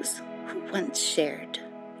with those who once shared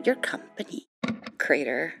your company.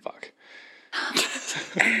 Crater. Fuck.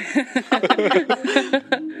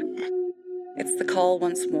 It's the call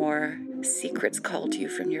once more. Secrets call to you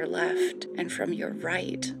from your left and from your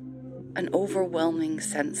right. An overwhelming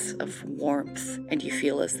sense of warmth, and you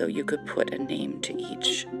feel as though you could put a name to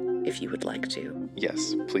each if you would like to.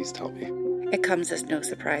 Yes, please tell me. It comes as no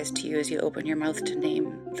surprise to you as you open your mouth to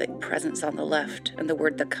name the presence on the left, and the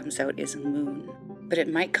word that comes out is moon. But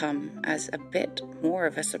it might come as a bit more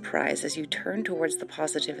of a surprise as you turn towards the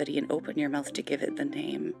positivity and open your mouth to give it the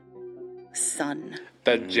name sun.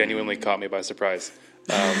 That genuinely caught me by surprise.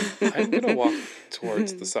 I'm going to walk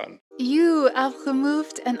towards the sun. You have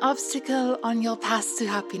removed an obstacle on your path to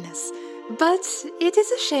happiness, but it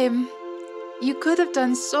is a shame. You could have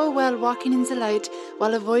done so well walking in the light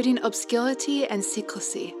while avoiding obscurity and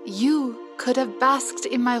secrecy. You could have basked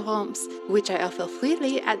in my warmth, which I offer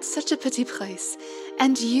freely at such a petty price.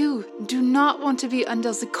 And you do not want to be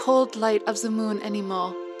under the cold light of the moon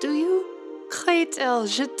anymore, do you? Crater,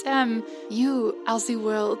 je t'aime. You are the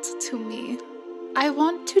world to me. I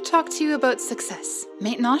want to talk to you about success.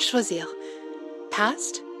 Maintenant choisir.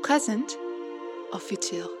 Past, present, or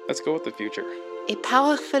future. Let's go with the future. A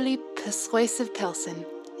powerfully persuasive person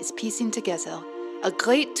is piecing together a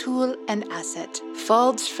great tool and asset.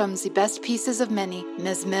 Forged from the best pieces of many,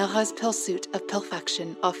 Mesmera's pursuit of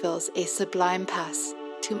perfection offers a sublime path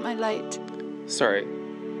to my light. Sorry,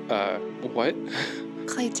 what?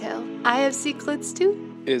 Claytail, I have secrets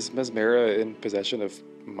too? Is Mesmera in possession of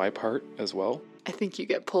my part as well? I think you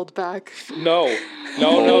get pulled back. No.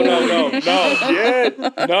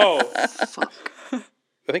 Fuck.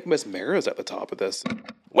 I think Mesmera's at the top of this.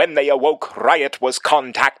 When they awoke, Riot was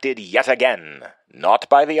contacted yet again. Not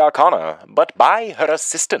by the Arcana, but by her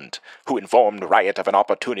assistant, who informed Riot of an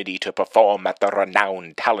opportunity to perform at the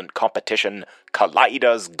renowned talent competition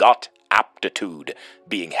Kalida's Got Aptitude,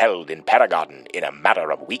 being held in Paragon in a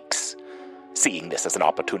matter of weeks. Seeing this as an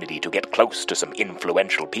opportunity to get close to some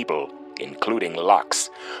influential people, including Lux,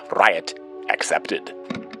 Riot accepted.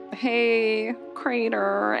 Hey,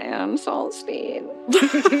 Crater and Celestine.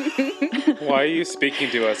 Why are you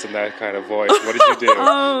speaking to us in that kind of voice? What did you do?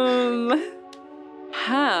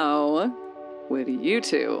 How would you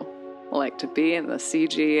two like to be in the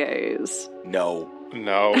CGAs? No.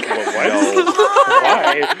 No. What?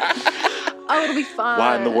 Why? Oh, it'll be fun.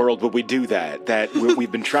 Why in the world would we do that?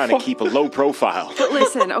 We've been trying to keep a low profile. But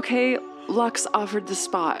listen, okay, Lux offered the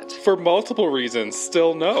spot. For multiple reasons,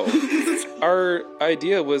 still no. Our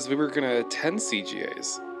idea was we were going to attend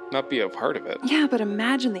CGAs, not be a part of it. Yeah, but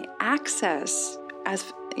imagine the access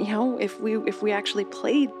as, if we actually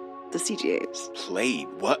played the CGAs. Played?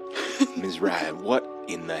 What? Ms. Riot, what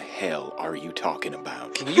in the hell are you talking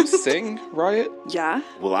about? Can you sing, Riot? Yeah?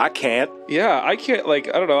 Well, I can't. Yeah, I can't, I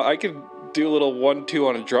don't know, I could do a little 1-2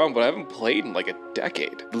 on a drum, but I haven't played in a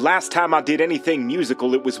decade. The last time I did anything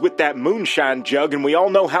musical, it was with that moonshine jug, and we all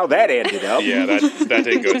know how that ended up. Yeah, that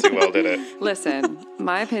didn't go too well, did it? Listen,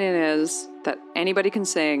 my opinion is that anybody can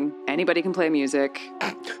sing, anybody can play music,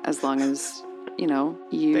 as long as, you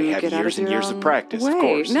They have get out years of and your years of own practice, way. of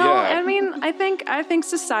course. No, Yeah. I mean, I think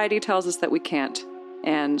society tells us that we can't,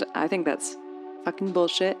 and I think that's fucking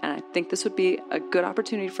bullshit, and I think this would be a good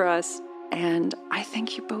opportunity for us. And I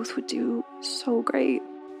think you both would do so great.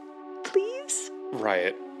 Please?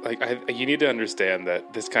 Riot, you need to understand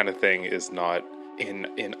that this kind of thing is not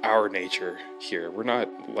in our nature here. We're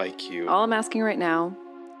not like you. All I'm asking right now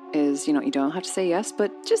is, you don't have to say yes,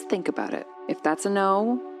 but just think about it. If that's a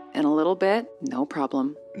no in a little bit, no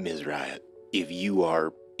problem. Ms. Riot, if you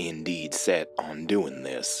are indeed set on doing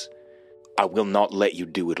this, I will not let you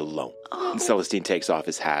do it alone. And Celestine takes off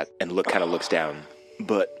his hat and looks down.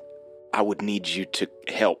 But I would need you to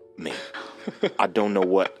help me. I don't know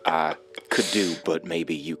what I could do, but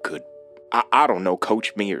maybe you could, I don't know,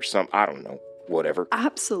 coach me or something. I don't know, whatever.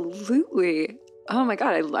 Absolutely. Oh my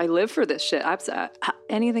God, I live for this shit.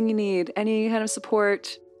 Anything you need, any kind of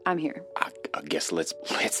support, I'm here. I guess let's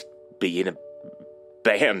be in a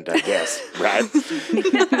band, I guess, right?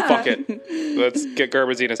 Fuck it. Let's get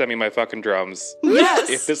Garbazine to send me my fucking drums. Yes!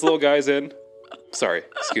 If this little guy's in, sorry,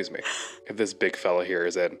 excuse me. If this big fella here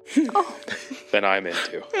is in, then I'm in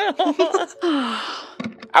too.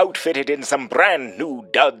 Outfitted in some brand new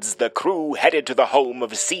duds, the crew headed to the home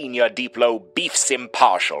of Senior Diplo Beefs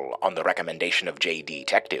Impartial on the recommendation of J.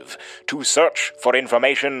 Detective to search for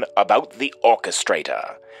information about the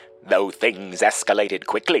orchestrator. Though things escalated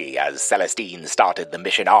quickly as Celestine started the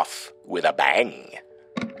mission off with a bang.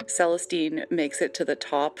 Celestine makes it to the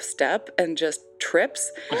top step and just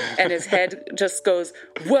trips, and his head just goes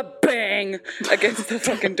wha-bang against the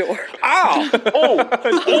fucking door. Ow! Oh!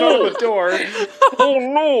 The door. Oh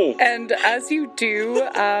no! And as you do,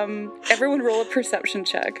 everyone roll a perception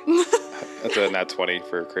check. That's a nat 20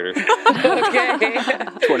 for Crater. Okay.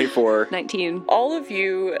 24. 19. All of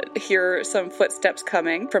you hear some footsteps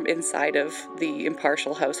coming from inside of the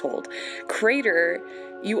impartial household. Crater,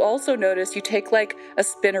 you also notice you take like a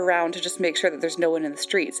spin around to just make sure that there's no one in the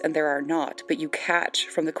streets, and there are not, but you catch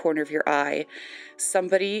from the corner of your eye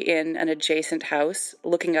somebody in an adjacent house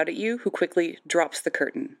looking out at you who quickly drops the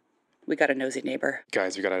curtain. We got a nosy neighbor.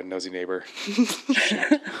 Guys, we got a nosy neighbor.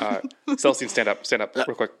 Celestine, stand up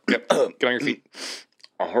real quick. Yep. Get on your feet.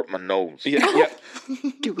 I hurt my nose. Yeah.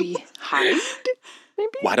 Do we hide?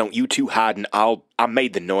 Why don't you two hide and I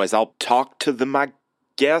made the noise. I'll talk to them, I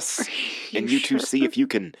guess. And you two see if you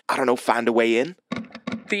can, find a way in.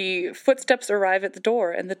 The footsteps arrive at the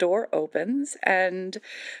door, and the door opens, and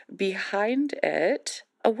behind it,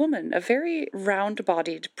 a woman, a very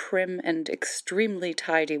round-bodied, prim, and extremely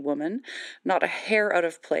tidy woman, not a hair out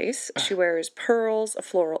of place. She wears pearls, a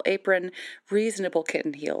floral apron, reasonable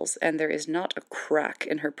kitten heels, and there is not a crack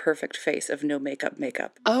in her perfect face of no makeup.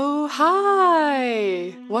 Oh,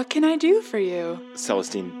 hi. What can I do for you?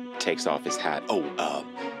 Celestine takes off his hat.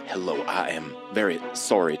 Hello. I am very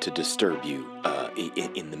sorry to disturb you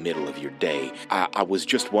in the middle of your day. I was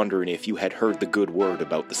just wondering if you had heard the good word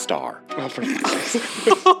about the star. Oh, for fuck's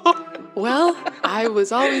sake. Well, I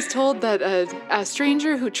was always told that a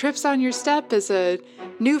stranger who trips on your step is a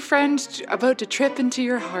new friend about to trip into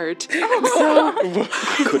your heart. So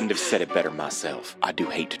I couldn't have said it better myself. I do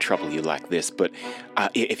hate to trouble you like this, but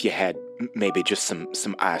if you had maybe just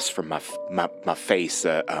some ice from my face,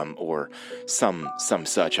 or some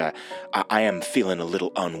such. I am feeling a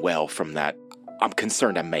little unwell from that. I'm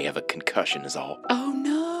concerned I may have a concussion is all. Oh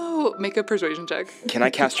no. Make a persuasion check. Can I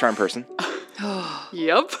cast Charm Person?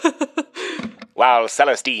 Yep. While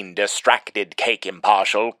Celestine distracted Cake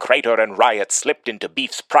Impartial, Crater and Riot slipped into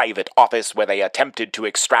Beef's private office where they attempted to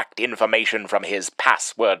extract information from his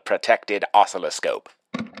password-protected oscilloscope.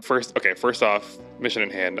 First off, mission in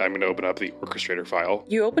hand, I'm going to open up the orchestrator file.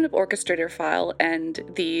 You open up Orchestrator file, and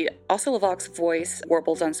the Oscillovox voice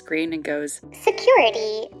warbles on screen and goes,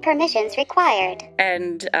 Security permissions required.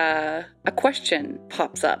 and a question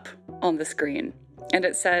pops up on the screen. And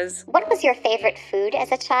it says, What was your favorite food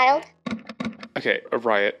as a child? Okay, a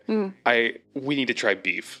Riot. We need to try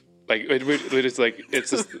beef. Like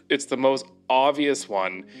it's the most obvious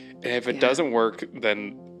one, and if it doesn't work,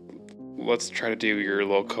 then let's try to do your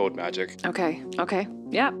little code magic. Okay.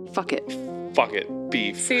 Yeah, fuck it. Fuck it,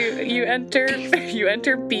 beef. so you enter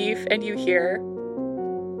Beef, and you hear,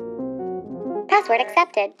 Password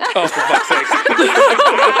accepted. Oh, for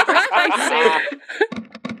fuck's sake.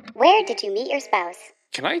 Where did you meet your spouse?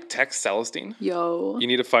 Can I text Celestine? Yo. You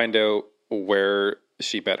need to find out where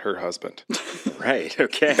she met her husband. Right,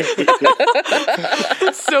 okay.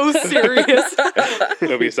 So serious.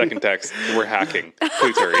 There'll be a second text. We're hacking.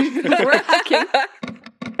 Please hurry. We're hacking.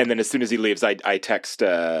 And then as soon as he leaves, I text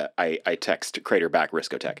Crater back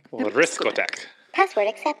Riscotech. Riscotech. Password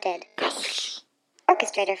accepted.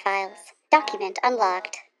 Orchestrator files. Document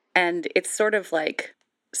unlocked. and it's sort of like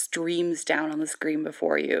streams down on the screen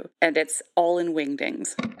before you, and it's all in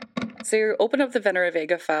wingdings. So you open up the Venera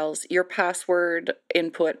Vega files, your password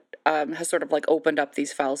input has sort of like opened up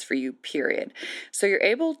these files for you, period. So you're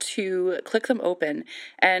able to click them open,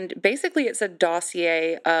 and basically it's a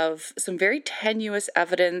dossier of some very tenuous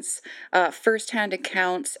evidence, first-hand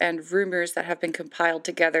accounts, and rumors that have been compiled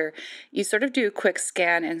together. You sort of do a quick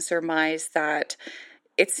scan and surmise that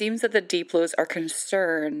it seems that the Diplos are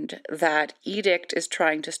concerned that Edict is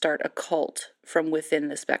trying to start a cult from within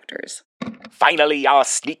the Spectres. Finally, our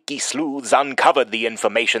sneaky sleuths uncovered the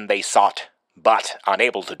information they sought, but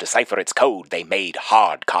unable to decipher its code, they made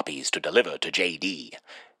hard copies to deliver to JD.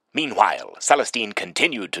 Meanwhile, Celestine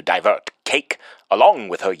continued to divert Cake along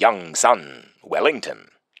with her young son, Wellington.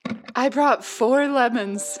 I brought 4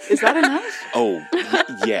 lemons. Is that enough? Oh,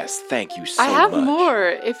 yes, thank you so I have much. more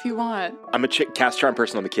if you want. I'm a cast charm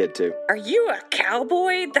person on the kid, too. Are you a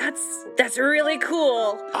cowboy? That's really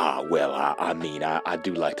cool. Well, I mean, I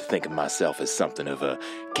do like to think of myself as something of a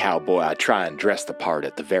cowboy. I try and dress the part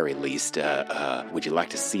at the very least. Would you like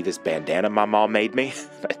to see this bandana my mom made me?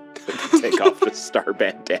 take off the star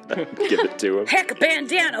bandana and give it to him. Heck,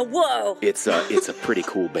 bandana, whoa! It's a pretty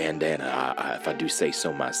cool bandana, if I do say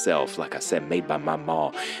so myself. Like I said, made by my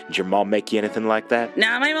ma. Did your mom make you anything like that?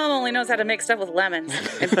 Nah, my mom only knows how to make stuff with lemons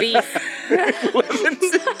and beef.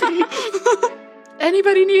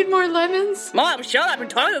 Anybody need more lemons? Mom, shut up and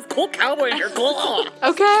talk to this cool cowboy in your glove.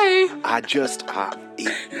 Okay.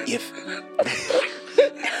 If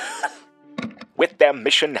With their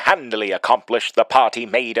mission handily accomplished, the party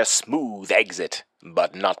made a smooth exit,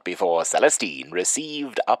 but not before Celestine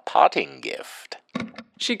received a parting gift.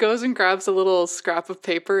 She goes and grabs a little scrap of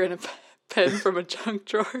paper and a pen from a junk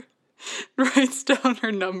drawer, writes down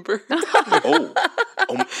her number,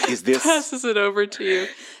 is this... passes it over to you,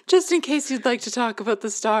 just in case you'd like to talk about the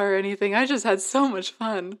star or anything. I just had so much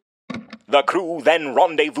fun. The crew then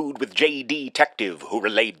rendezvoused with J.D. Detective, who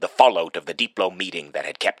relayed the fallout of the Diplo meeting that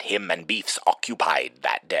had kept him and Beefs occupied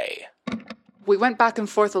that day. We went back and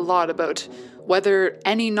forth a lot about whether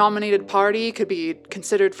any nominated party could be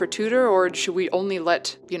considered for tutor, or should we only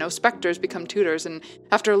let, specters become tutors. And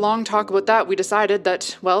after a long talk about that, we decided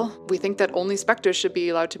that, we think that only specters should be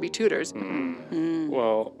allowed to be tutors.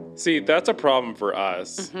 Well, see, that's a problem for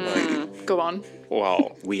us. Go on.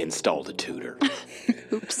 Well, we installed a tutor.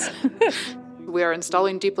 Oops. We are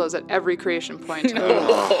installing Diplos at every creation point.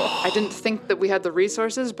 I didn't think that we had the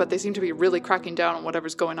resources, but they seem to be really cracking down on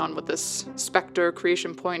whatever's going on with this Spectre,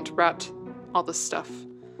 creation point, rat, all this stuff.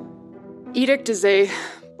 Edict is a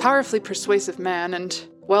powerfully persuasive man, and,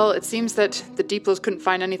 it seems that the Diplos couldn't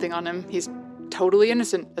find anything on him. He's totally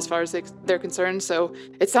innocent as far as they're concerned, so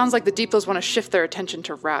it sounds like the Diplos want to shift their attention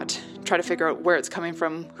to Rat, try to figure out where it's coming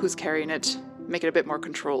from, who's carrying it, make it a bit more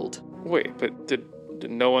controlled. wait, but did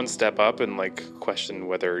no one step up and, question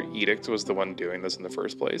whether Edict was the one doing this in the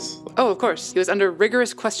first place? Oh, of course. He was under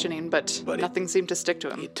rigorous questioning, but nothing seemed to stick to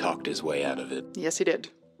him. He talked his way out of it. Yes, he did.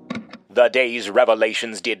 The day's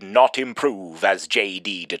revelations did not improve, as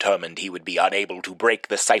J.D. determined he would be unable to break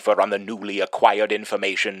the cipher on the newly acquired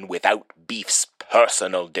information without Beef's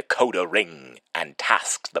personal decoder ring, and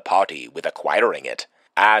tasked the party with acquiring it.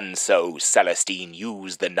 And so Celestine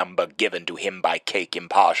used the number given to him by Cake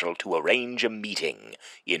Impartial to arrange a meeting,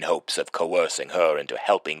 in hopes of coercing her into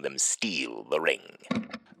helping them steal the ring.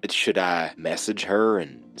 Should I message her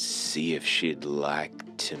and see if she'd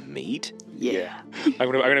like to meet? Yeah.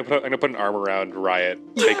 I'm gonna put an arm around Riot.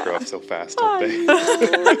 They grow up so fast, don't they?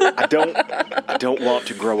 I don't want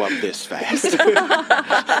to grow up this fast.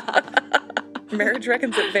 Marriage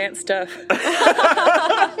reckons advanced stuff.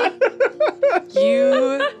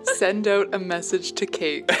 You send out a message to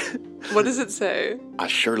Cake. What does it say? I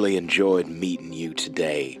surely enjoyed meeting you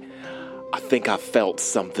today. I think I felt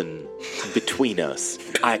something between us.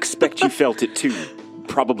 I expect you felt it too.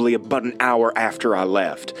 Probably about an hour after I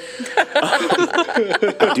left.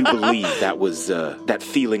 I do believe that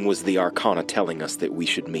feeling was the Arcana telling us that we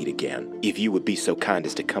should meet again. If you would be so kind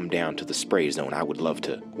as to come down to the spray zone, I would love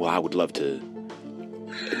to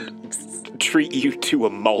treat you to a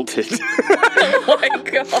malted. Oh my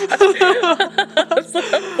god. That's like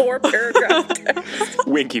a 4-paragraph text.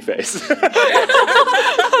 Winky face.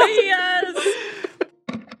 Yes.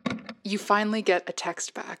 You finally get a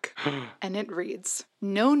text back, and it reads,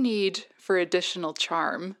 "No need for additional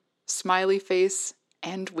charm, smiley face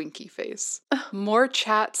and winky face. More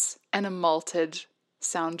chats and a malted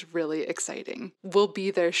sound really exciting. We'll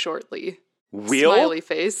be there shortly." Will? Smiley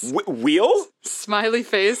face. Will? Smiley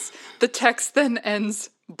face. The text then ends,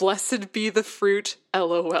 "Blessed be the fruit,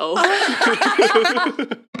 LOL."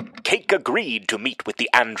 Cake agreed to meet with the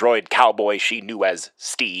android cowboy she knew as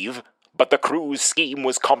Steve, but the crew's scheme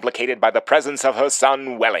was complicated by the presence of her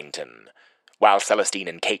son, Wellington. While Celestine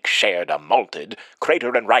and Cake shared a malted,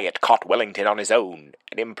 Crater and Riot caught Wellington on his own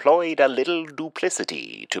and employed a little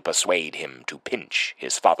duplicity to persuade him to pinch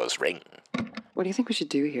his father's ring. What do you think we should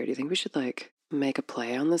do here? Do you think we should, make a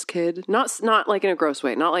play on this kid? Not in a gross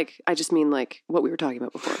way. Not I just mean, what we were talking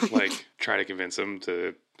about before. Try to convince him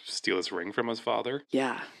to steal his ring from his father?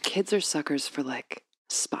 Yeah. Kids are suckers for,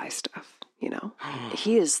 spy stuff,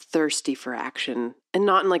 He is thirsty for action. And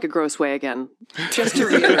not in, a gross way again. Just to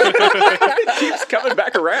reiterate. It keeps coming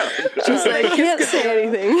back around. She's can't say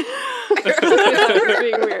anything. We're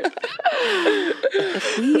being weird.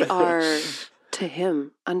 If we are, to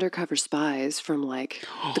him, undercover spies from,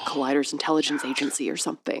 the Collider's intelligence agency or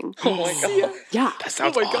something. Oh my god. Yeah. That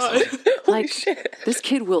sounds awesome. Holy shit. This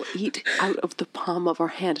kid will eat out of the palm of our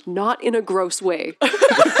hand, not in a gross way.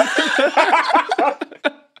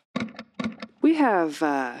 We have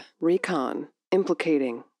recon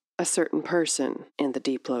implicating a certain person in the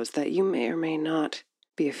Diplos that you may or may not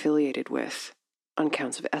be affiliated with on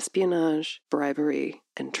counts of espionage, bribery,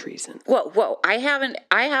 and treason. Whoa, I haven't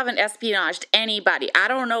espionaged anybody. I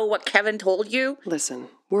don't know what Kevin told you. Listen,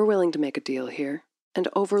 we're willing to make a deal here and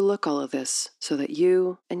overlook all of this so that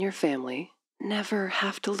you and your family never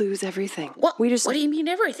have to lose everything. What do you mean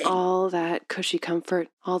everything? All that cushy comfort,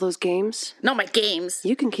 all those games. No, my games.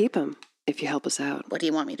 You can keep them if you help us out. What do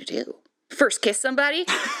you want me to do? First kiss somebody?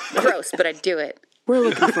 Gross, but I'd do it. We're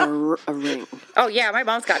looking for a ring. Oh, yeah, my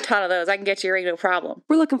mom's got a ton of those. I can get you a ring, no problem.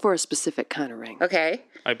 We're looking for a specific kind of ring. Okay.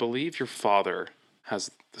 I believe your father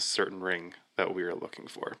has the certain ring that we are looking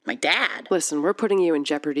for. My dad? Listen, we're putting you in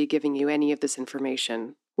jeopardy giving you any of this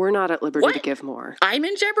information. We're not at liberty What? to give more. I'm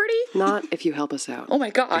in jeopardy? Not if you help us out. Oh,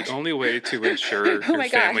 my gosh. The only way to ensure your my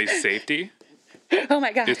God. family's safety Oh,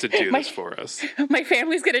 my God. is to do this for us. My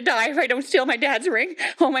family's going to die if I don't steal my dad's ring.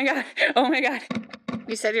 Oh, my God. Oh, my God.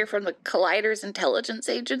 You said you're from the Collider's Intelligence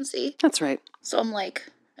Agency? That's right. So am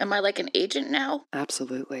I like an agent now?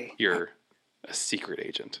 Absolutely. You're a secret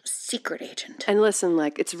agent. Secret agent. And listen,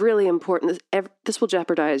 it's really important. This will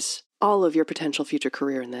jeopardize all of your potential future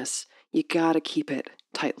career in this. You gotta keep it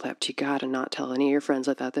tight-lipped. You gotta not tell any of your friends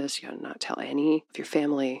about this. You gotta not tell any of your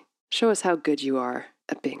family. Show us how good you are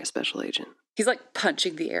at being a special agent. He's like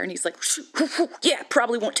punching the air and he's like, yeah,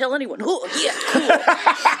 probably won't tell anyone. Oh, yeah,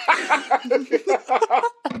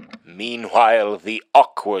 cool. Meanwhile, the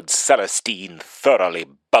awkward Celestine thoroughly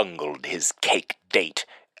bungled his cake date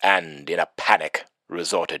and, in a panic,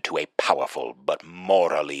 resorted to a powerful but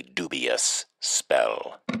morally dubious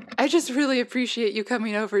spell. I just really appreciate you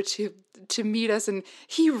coming over to meet us, and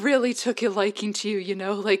he really took a liking to you, you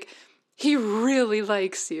know? Like, he really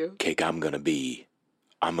likes you. Cake, I'm gonna be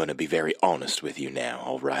very honest with you now,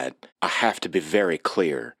 all right? I have to be very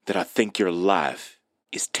clear that I think your life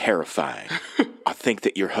is terrifying. I think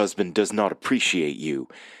that your husband does not appreciate you,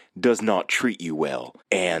 does not treat you well,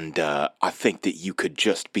 and I think that you could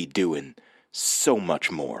just be doing so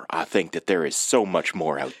much more. I think that there is so much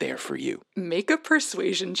more out there for you. Make a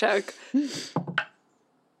persuasion check.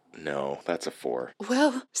 No, that's a 4.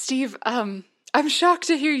 Well, Steve, I'm shocked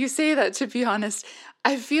to hear you say that, to be honest.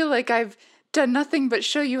 I feel like I've done nothing but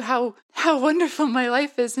show you how wonderful my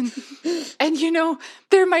life is, and you know,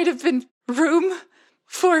 there might have been room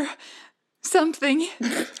for something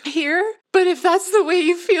here, but if that's the way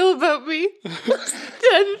you feel about me,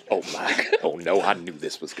 then... Oh my, oh no, I knew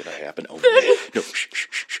this was gonna happen. Oh no,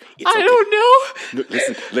 shh. It's I okay. don't know. No,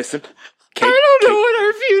 listen. Kate, I don't know what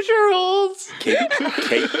our future holds.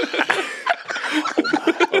 Kate. Oh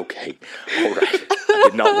my, okay, all right.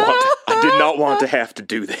 I did not want to have to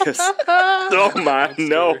do this. Oh my,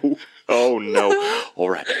 no. Oh no. All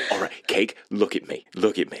right. Cake, look at me.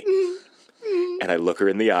 And I look her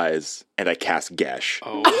in the eyes, and I cast Gesh.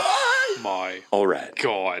 Oh my All right.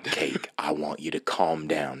 God. Cake, I want you to calm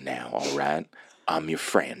down now, all right? I'm your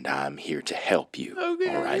friend. I'm here to help you.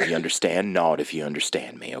 Okay. All right, you understand? Nod if you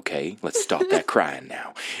understand me, okay? Let's stop that crying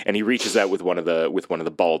now. And he reaches out with one of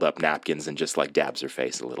the balled up napkins and just dabs her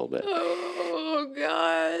face a little bit. Oh,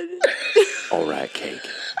 God. All right, Cake.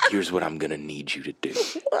 Here's what I'm gonna need you to do.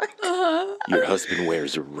 Your husband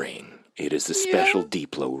wears a ring. It is a special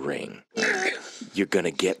Diplo ring. You're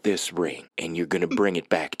gonna get this ring, and you're gonna bring it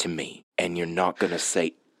back to me, and you're not gonna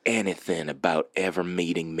say anything about ever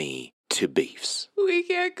meeting me to Beefs. We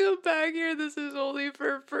can't come back here. This is only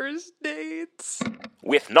for first dates.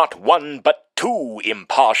 With not one but 2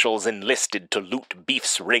 impartials enlisted to loot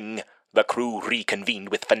Beef's ring, the crew reconvened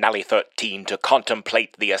with Finale 13 to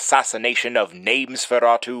contemplate the assassination of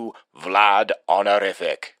Namesferatu Vlad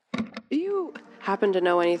Honorific. Do you happen to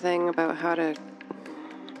know anything about how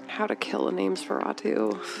to kill a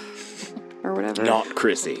Namesferatu? Or whatever? Not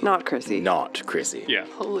Chrissy. Not Chrissy. Not Chrissy. Yeah.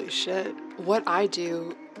 Holy shit. What I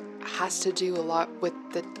do has to do a lot with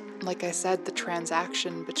like I said, the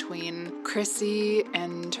transaction between Chrissy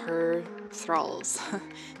and her thralls.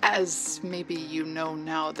 As maybe you know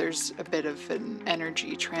now, there's a bit of an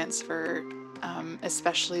energy transfer,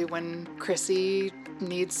 especially when Chrissy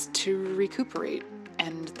needs to recuperate.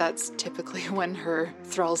 And that's typically when her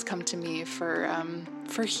thralls come to me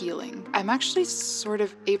for healing. I'm actually sort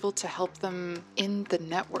of able to help them in the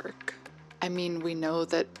network. I mean, we know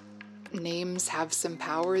that names have some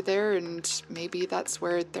power there, and maybe that's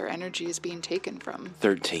where their energy is being taken from.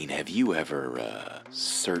 13, have you ever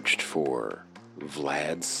searched for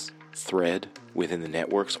Vlad's thread within the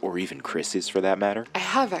networks, or even Chris's for that matter? I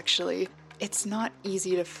have, actually. It's not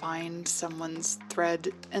easy to find someone's thread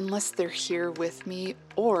unless they're here with me,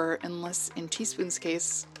 or unless, in Teaspoon's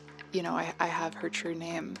case, you know, I have her true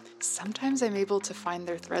name. Sometimes I'm able to find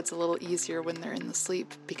their threads a little easier when they're in the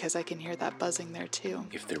sleep, because I can hear that buzzing there too.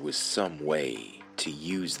 If there was some way to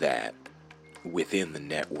use that within the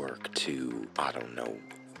network to, I don't know,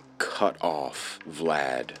 cut off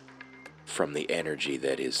Vlad from the energy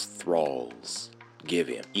that his thralls give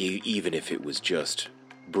him, even if it was just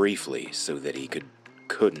briefly, so that he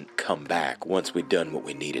couldn't come back once we'd done what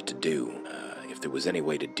we needed to do. If there was any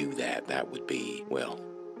way to do that, that would be, well,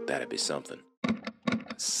 that'd be something.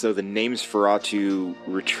 So the names Feratu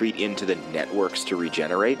retreat into the networks to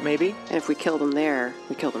regenerate, maybe? And if we kill them there,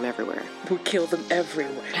 we kill them everywhere. We kill them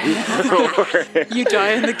everywhere. You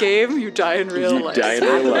die in the game, you die in real life. You die in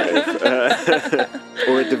real life.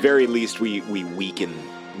 Or at the very least, we weaken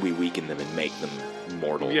them and make them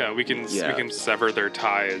mortal. Yeah, we can sever their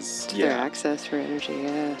ties. Their access for energy,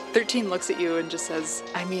 yeah. 13 looks at you and just says,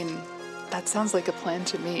 I mean, that sounds like a plan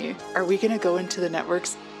to me. Are we going to go into the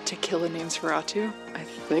networks to kill the names Feratu? I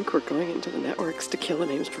think we're going into the networks to kill the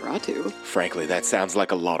names Feratu. Frankly, that sounds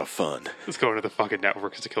like a lot of fun. Let's go into the fucking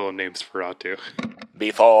networks to kill the names Feratu.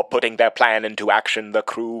 Before putting their plan into action, the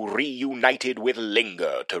crew reunited with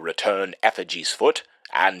Linger to return Effigy's foot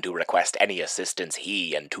and to request any assistance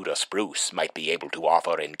he and Tudor Spruce might be able to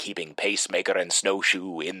offer in keeping Pacemaker and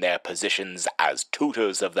Snowshoe in their positions as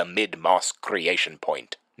tutors of the Mid-Moss creation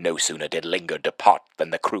point. No sooner did Linger depart than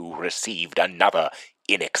the crew received another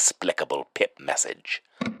inexplicable pip message.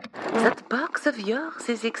 That box of yours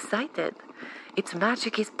is excited. Its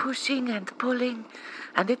magic is pushing and pulling,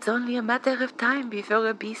 and it's only a matter of time before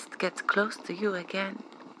a beast gets close to you again.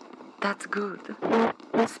 That's good.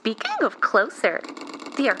 Speaking of closer,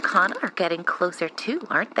 the Arcana are getting closer too,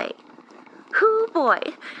 aren't they? Hoo boy,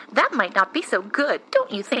 that might not be so good,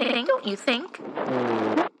 don't you think?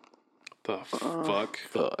 The fuck?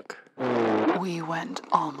 Fuck. We went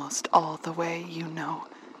almost all the way, you know.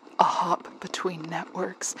 A hop between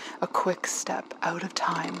networks, a quick step out of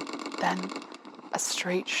time, then a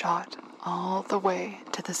straight shot all the way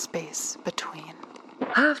to the space between.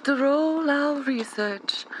 After all our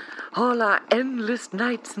research, all our endless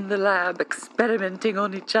nights in the lab experimenting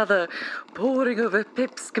on each other, poring over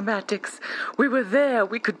pip schematics, we were there,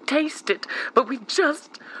 we could taste it, but we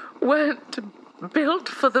just weren't built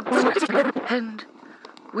for the... And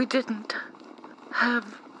we didn't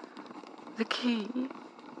have the key.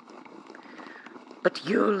 But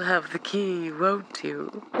you'll have the key, won't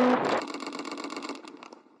you?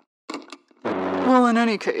 Well, in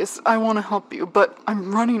any case, I want to help you, but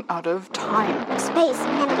I'm running out of time. Space,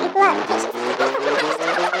 enemy blood.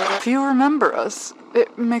 If you remember us,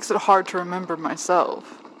 it makes it hard to remember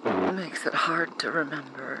myself. Makes it hard to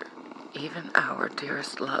remember even our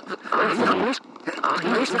dearest love. Her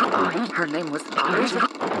name was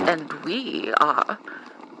and we are...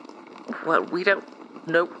 Well, we don't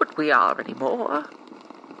know what we are anymore.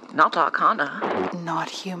 Not Arcana. Not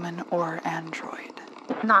human or android.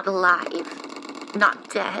 Not alive, not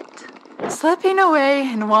dead. Slipping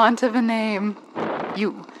away in want of a name.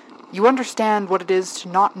 You understand what it is to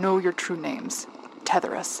not know your true names.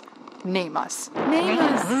 Tether us. Name us. Name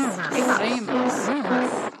us.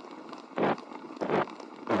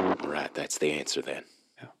 Right, that's the answer then.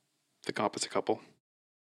 Yeah. The opposite couple.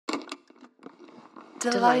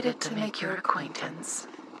 Delighted to make your acquaintance.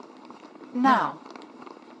 Now,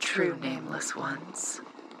 true nameless ones.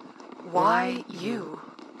 Why you?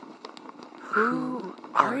 Who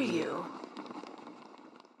are you?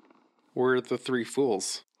 We're the three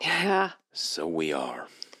fools. Yeah. So we are.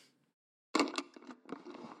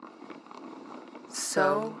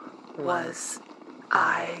 So was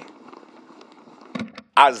I.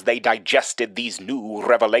 As they digested these new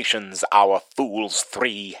revelations, our fools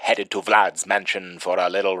three headed to Vlad's mansion for a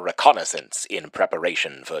little reconnaissance in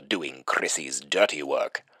preparation for doing Chrissy's dirty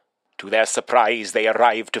work. To their surprise, they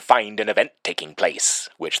arrived to find an event taking place,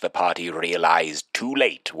 which the party realized too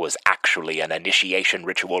late was actually an initiation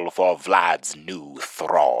ritual for Vlad's new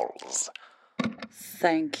thralls.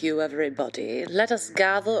 Thank you, everybody. Let us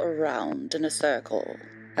gather around in a circle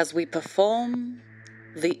as we perform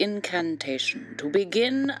the incantation to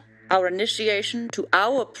begin our initiation to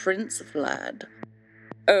our Prince Vlad.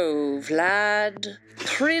 Oh, Vlad,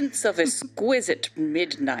 Prince of exquisite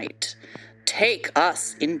midnight, take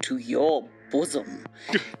us into your bosom,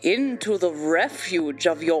 into the refuge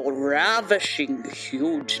of your ravishing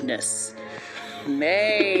hugeness.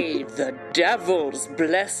 May the devil's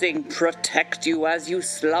blessing protect you as you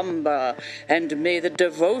slumber, and may the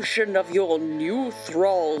devotion of your new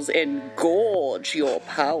thralls engorge your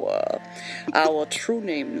power. Our true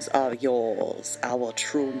names are yours. Our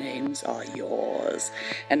true names are yours.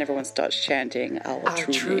 And everyone starts chanting, Our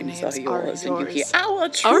true names are yours. And you hear, Our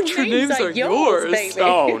true names are yours, baby.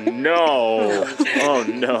 Oh, no. Oh,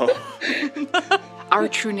 no. Our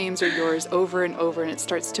true names are yours over and over, and it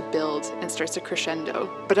starts to build and starts to crescendo.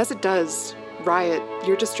 But as it does, Riot,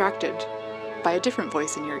 you're distracted by a different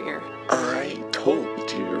voice in your ear. I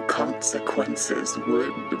told you consequences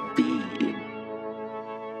would be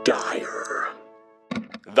dire.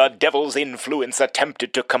 The devil's influence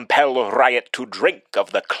attempted to compel Riot to drink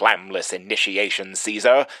of the clamless initiation,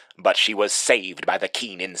 Caesar, but she was saved by the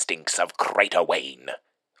keen instincts of Crater Wayne.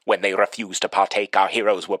 When they refused to partake, our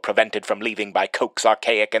heroes were prevented from leaving by Coax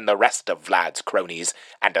Archaic and the rest of Vlad's cronies,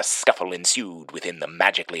 and a scuffle ensued within the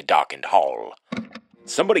magically darkened hall.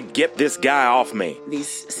 Somebody get this guy off me.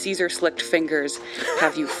 These Caesar-slicked fingers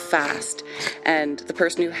have you fast, and the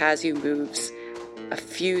person who has you moves a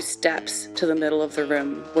few steps to the middle of the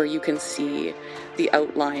room where you can see the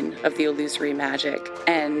outline of the illusory magic,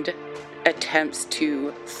 and attempts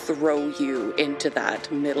to throw you into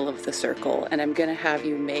that middle of the circle. And I'm gonna have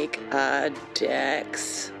you make a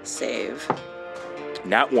dex save.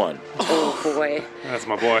 Nat 1. Oh boy. That's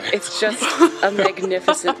my boy. It's just a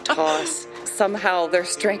magnificent toss. Somehow their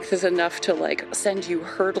strength is enough to send you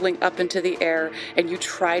hurtling up into the air, and you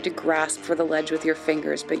try to grasp for the ledge with your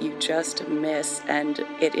fingers, but you just miss, and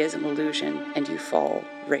it is an illusion, and you fall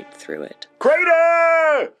right through it.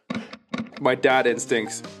 Crater! My dad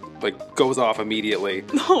instincts goes off immediately.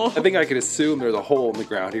 I think I could assume there's a hole in the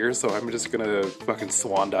ground here, so I'm just gonna fucking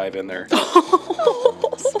swan dive in there.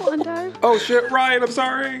 Swan dive. Oh shit, Ryan, I'm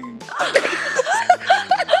sorry.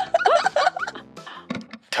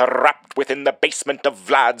 Trapped within the basement of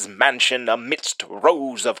Vlad's mansion amidst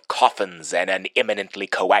rows of coffins and an imminently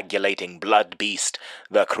coagulating blood beast,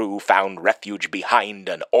 the crew found refuge behind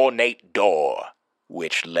an ornate door,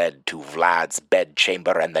 which led to Vlad's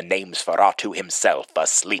bedchamber and the names for Artu himself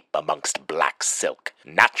asleep amongst black silk.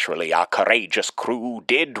 Naturally, our courageous crew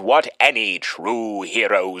did what any true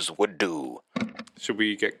heroes would do. Should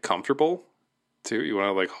we get comfortable, too? You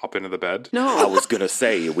want to, hop into the bed? I was going to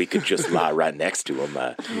say we could just lie right next to him.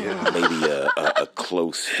 Maybe a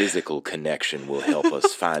close physical connection will help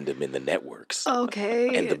us find him in the networks.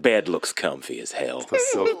 Okay. And the bed looks comfy as hell. The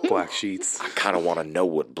silk black sheets. I kind of want to know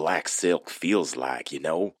what black silk feels like, you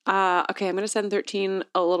know? Okay, I'm going to send 13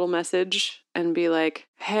 a little message and be like,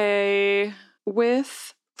 hey,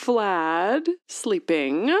 with Vlad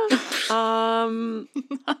sleeping,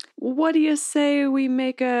 what do you say we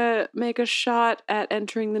make a shot at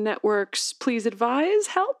entering the networks? Please advise.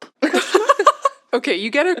 Help. Okay, you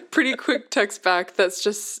get a pretty quick text back that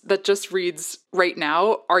just reads, right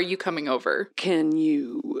now, are you coming over? Can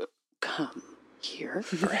you come here?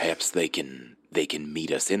 Perhaps they can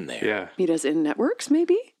meet us in there. Yeah. Meet us in networks,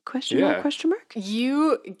 maybe? Question mark?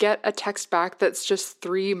 You get a text back that's just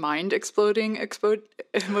 3 mind-exploding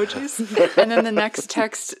emojis. And then the next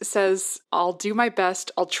text says, I'll do my best,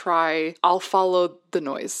 I'll try, I'll follow the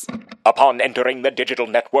noise. Upon entering the digital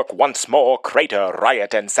network once more, Crater,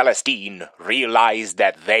 Riot, and Celestine realized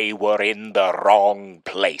that they were in the wrong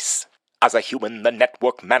place. As a human, the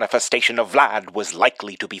network manifestation of Vlad was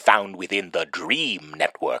likely to be found within the Dream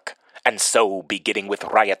Network. And so, beginning with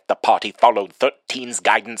Riot, the party followed 13's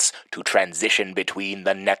guidance to transition between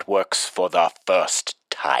the networks for the first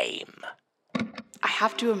time. I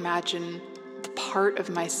have to imagine the part of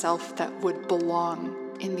myself that would belong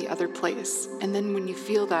in the other place. And then when you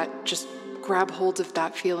feel that, just grab hold of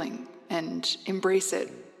that feeling and embrace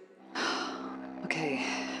it. Okay,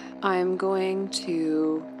 I'm going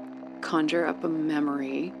to conjure up a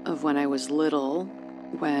memory of when I was little,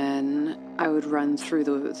 when I would run through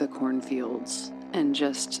the cornfields and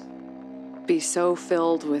just be so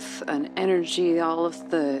filled with an energy. All of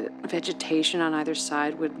the vegetation on either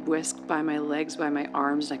side would whisk by my legs, by my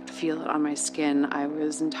arms, and I could feel it on my skin. I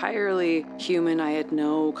was entirely human. I had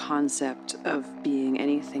no concept of being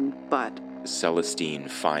anything but. Celestine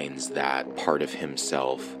finds that part of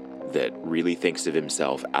himself that really thinks of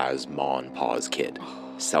himself as Ma and Pa's kid.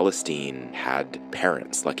 Celestine had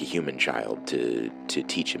parents like a human child to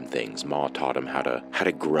teach him things. Ma taught him how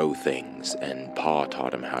to grow things, and Pa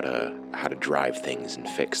taught him how to drive things and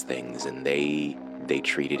fix things, and they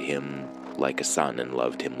treated him like a son and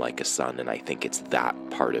loved him like a son, and I think it's that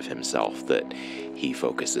part of himself that he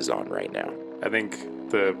focuses on right now. I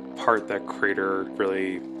think the part that Crater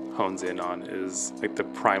really hones in on is the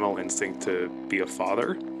primal instinct to be a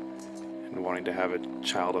father and wanting to have a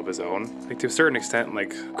child of his own. To a certain extent,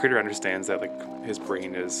 Crater understands that his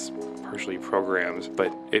brain is partially programmed,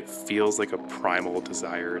 but it feels like a primal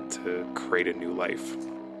desire to create a new life,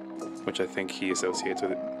 which I think he associates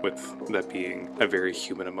with that being a very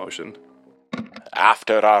human emotion.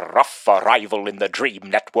 After a rough arrival in the Dream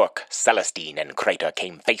Network, Celestine and Crater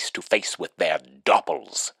came face to face with their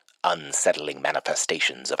doppels, unsettling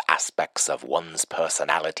manifestations of aspects of one's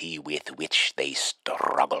personality with which they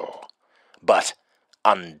struggle. But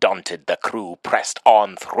Undaunted, the crew pressed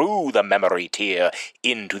on through the memory tier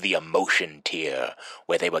into the emotion tier,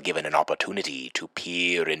 where they were given an opportunity to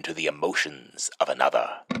peer into the emotions of another.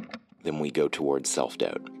 Then we go towards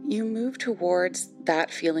self-doubt. You move towards that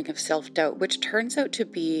feeling of self-doubt, which turns out to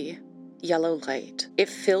be yellow light. It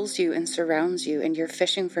fills you and surrounds you, and you're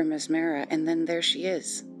fishing for Mesmera, and then there she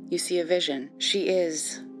is. You see a vision. She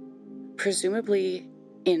is presumably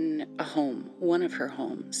in a home, one of her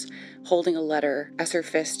homes, holding a letter as her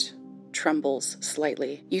fist trembles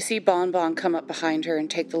slightly. You see Bon Bon come up behind her and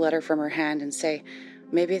take the letter from her hand and say,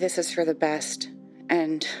 "Maybe this is for the best."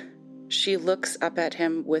 And she looks up at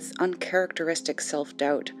him with uncharacteristic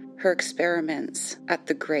self-doubt. Her experiments at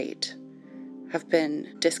the Great have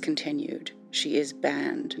been discontinued. She is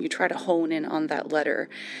banned. You try to hone in on that letter.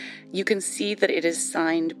 You can see that it is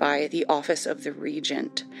signed by the Office of the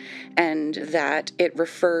Regent, and that it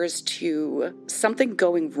refers to something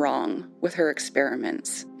going wrong with her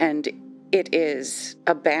experiments. And it is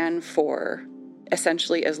a ban for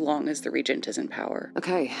essentially as long as the Regent is in power.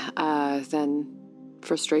 Okay, then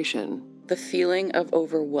frustration. The feeling of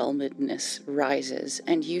overwhelmedness rises,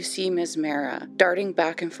 and you see Mesmera darting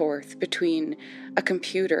back and forth between a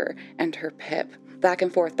computer and her pip. Back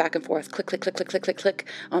and forth, click, click, click, click, click, click, click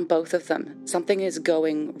on both of them. Something is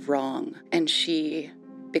going wrong, and she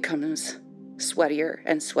becomes sweatier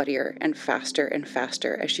and sweatier and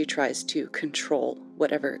faster as she tries to control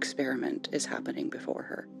whatever experiment is happening before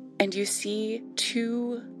her. And you see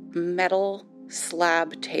 2 metal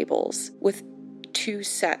slab tables with 2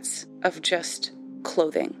 sets of just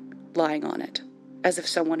clothing lying on it, as if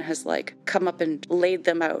someone has come up and laid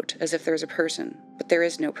them out as if there's a person, but there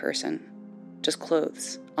is no person, just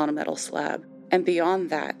clothes on a metal slab. And beyond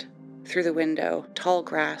that, through the window, tall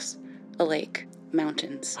grass, a lake,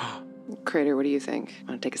 mountains. Crater, what do you think?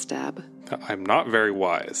 Want to take a stab? I'm not very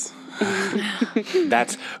wise.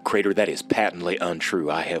 That's, Crater, that is patently untrue.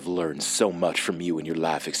 I have learned so much from you and your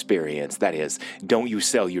life experience. That is, don't you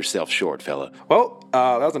sell yourself short, fella. Well,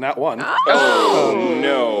 that was a nat 1. Oh,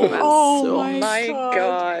 no. Oh my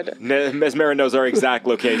god. Mesmera knows our exact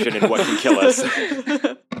location and what can kill us.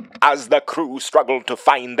 As the crew struggled to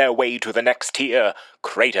find their way to the next tier,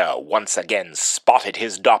 Crater once again spotted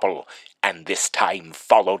his doppel, and this time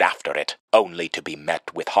followed after it, only to be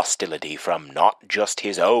met with hostility from not just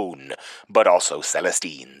his own, but also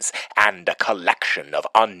Celestine's, and a collection of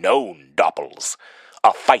unknown doppels.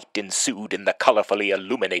 A fight ensued in the colorfully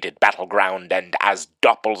illuminated battleground, and as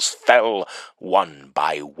doppels fell, one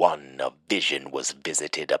by one a vision was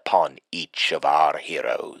visited upon each of our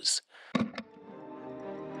heroes.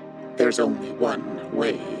 There's only one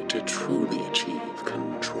way to truly achieve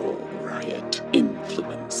control, Riot.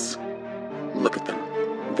 Influence. Look at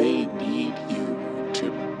them. They need you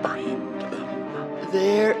to bind them.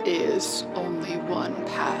 There is only one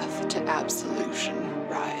path to absolution,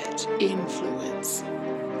 Riot. Influence.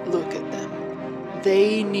 Look at them.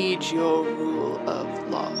 They need your rule of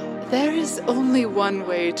law. There is only one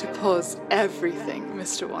way to pause everything,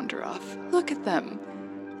 Mr. Wanderoff. Look at them.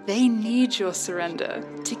 They need your surrender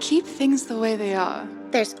to keep things the way they are.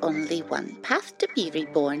 There's only one path to be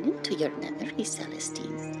reborn into your memory,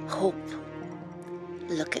 Celestine. Hope.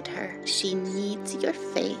 Look at her. She needs your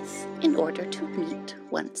faith in order to meet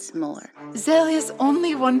once more. There is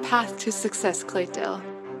only one path to success, Claydale.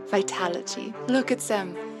 Vitality. Look at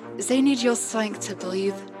them. They need your strength to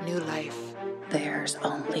breathe new life. There's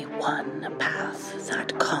only one path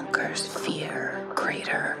that conquers fear,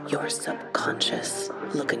 Crater, your subconscious.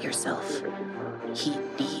 Look at yourself. He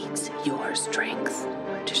needs your strength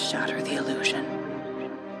to shatter the illusion.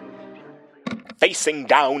 Facing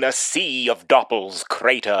down a sea of doppels,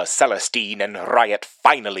 Crater, Celestine, and Riot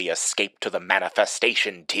finally escaped to the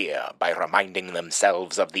manifestation tier by reminding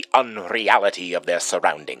themselves of the unreality of their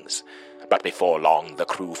surroundings. But before long, the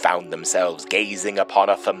crew found themselves gazing upon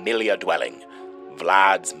a familiar dwelling,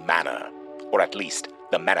 Vlad's Manor, or at least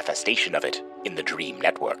the manifestation of it in the Dream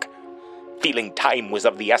Network. Feeling time was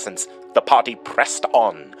of the essence, the party pressed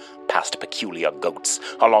on, past peculiar goats,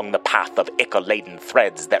 along the path of ichor-laden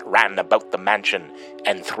threads that ran about the mansion,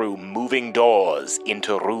 and through moving doors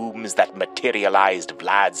into rooms that materialized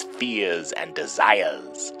Vlad's fears and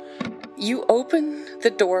desires. You open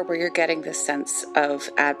the door where you're getting this sense of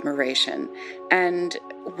admiration, and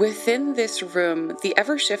within this room, the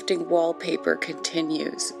ever-shifting wallpaper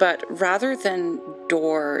continues, but rather than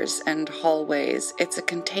doors and hallways, it's a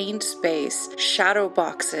contained space, shadow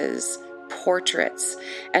boxes, portraits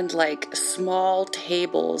and like small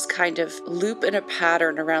tables kind of loop in a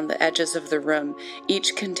pattern around the edges of the room,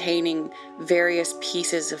 each containing various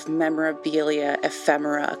pieces of memorabilia,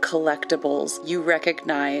 ephemera, collectibles. You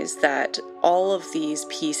recognize that all of these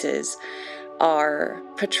pieces are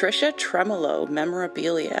Patricia Tremolo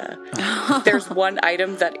memorabilia. There's one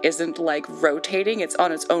item that isn't like rotating. It's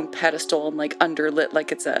on its own pedestal and like underlit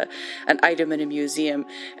like it's an item in a museum.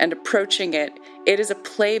 And approaching it, it is a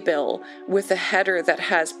playbill with a header that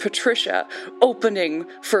has Patricia opening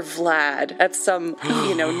for Vlad at some,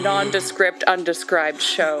 nondescript, undescribed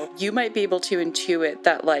show. You might be able to intuit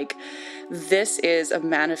that like this is a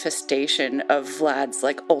manifestation of Vlad's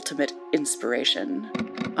like ultimate inspiration.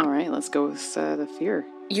 All right, let's go with the fear.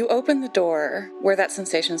 You open the door where that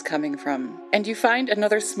sensation's coming from, and you find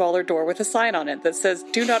another smaller door with a sign on it that says,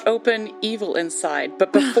 "Do not open, evil inside."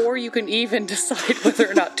 But before you can even decide whether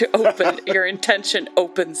or not to open, your intention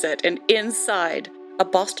opens it, and inside, a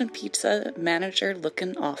Boston Pizza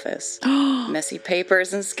manager-looking office. Messy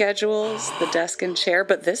papers and schedules, the desk and chair,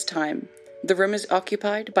 but this time, the room is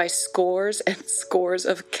occupied by scores and scores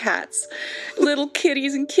of cats, little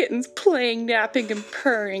kitties and kittens playing, napping, and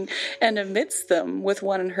purring, and amidst them, with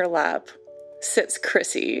one in her lap, sits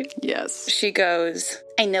Chrissy. Yes. She goes,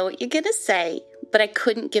 "I know what you're gonna say, but I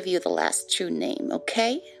couldn't give you the last true name,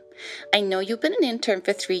 okay? I know you've been an intern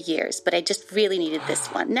for 3 years, but I just really needed this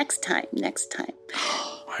one. Next time.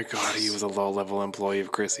 My God, he was a low-level employee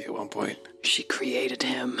of Chrissy at one point. She created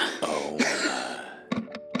him. Oh,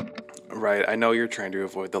 Right, I know you're trying to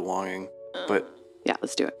avoid the longing, but Yeah,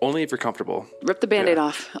 let's do it. only if you're comfortable. Rip the Band-Aid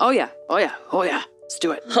off. Oh yeah. Let's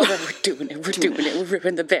do it. "Oh, we're doing it. We're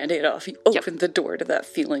ripping the Band-Aid off." You open the door to that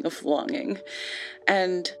feeling of longing.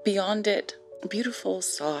 And beyond it, beautiful,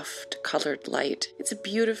 soft, colored light. It's a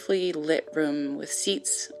beautifully lit room with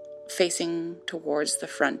seats facing towards the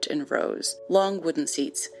front in rows. Long wooden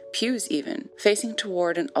seats, pews even, facing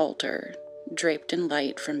toward an altar, draped in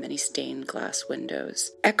light from many stained glass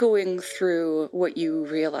windows. Echoing through what you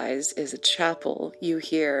realize is a chapel, you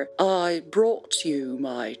hear, "I brought you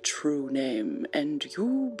my true name, and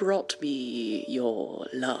you brought me your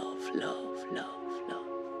love, love, love,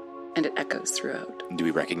 love." And it echoes throughout. do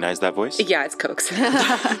we recognize that voice? Yeah, it's Coke's.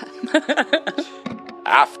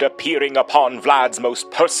 After peering upon Vlad's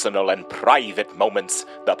most personal and private moments,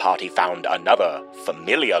 the party found another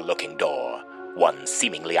familiar-looking door, one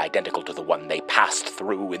seemingly identical to the one they passed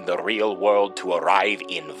through in the real world to arrive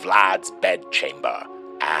in Vlad's bedchamber.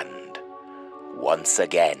 And, once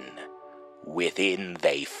again, within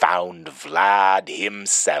they found Vlad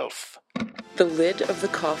himself. The lid of the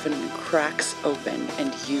coffin cracks open,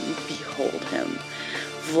 and you behold him.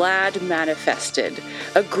 Vlad manifested,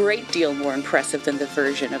 a great deal more impressive than the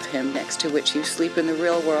version of him next to which you sleep in the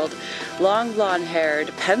real world. Long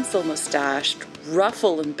blonde-haired, pencil-mustached,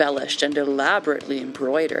 ruffle-embellished, and elaborately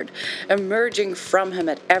embroidered. Emerging from him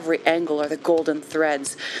at every angle are the golden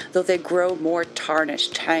threads, though they grow more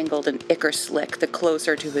tarnished, tangled, and ichor-slick the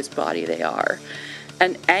closer to his body they are.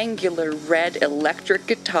 An angular red electric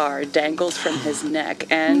guitar dangles from his neck,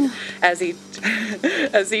 and as he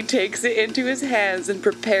takes it into his hands and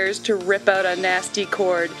prepares to rip out a nasty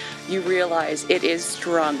chord, you realize it is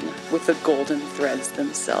strung with the golden threads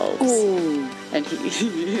themselves. Ooh. And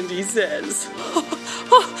he says,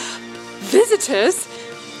 Visitors,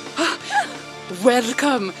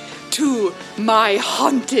 welcome to my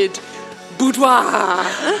haunted boudoir.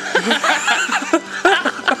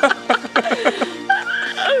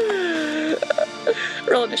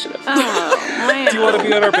 Roll initiative. Oh, man. Do you want to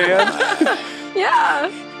be on our band? Yeah.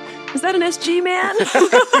 Is that an SG man?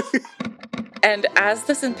 And as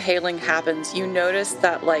this impaling happens, you notice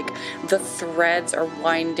that, like, the threads are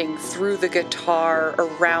winding through the guitar,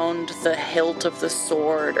 around the hilt of the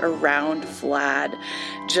sword, around Vlad,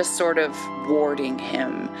 just sort of warding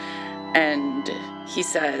him. And he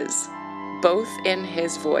says, both in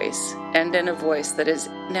his voice and in a voice that is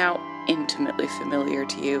now intimately familiar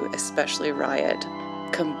to you, especially Riot,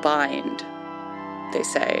 combined, they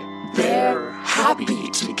say, They're happy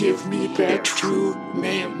to give me their true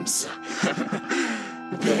names.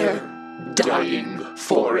 They're dying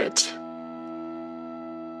for it.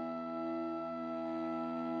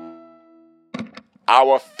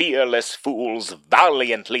 Our fearless fools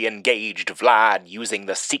valiantly engaged Vlad, using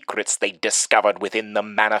the secrets they discovered within the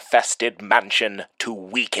manifested mansion to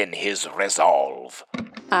weaken his resolve.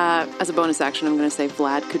 As a bonus action, I'm going to say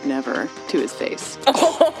Vlad could never to his face.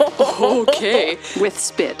 Okay. With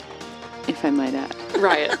spit, if I might add.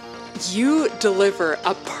 Riot, you deliver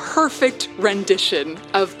a perfect rendition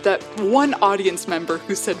of that one audience member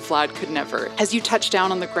who said Vlad could never. As you touch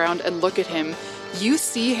down on the ground and look at him, You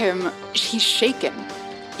see him, he's shaken.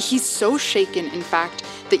 He's so shaken, in fact,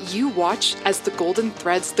 that you watch as the golden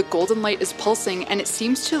threads, the golden light is pulsing, and it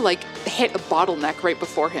seems to hit a bottleneck right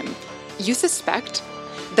before him. You suspect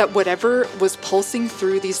that whatever was pulsing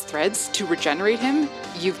through these threads to regenerate him,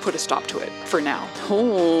 you've put a stop to it for now.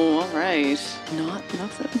 Oh, all right. Not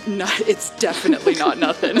nothing. It's definitely not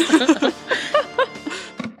nothing.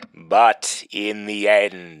 But in the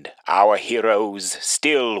end, our heroes,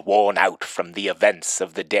 still worn out from the events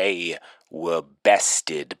of the day, were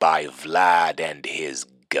bested by Vlad and his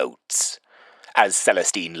goats. As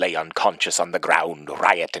Celestine lay unconscious on the ground,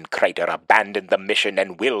 Riot and Crater abandoned the mission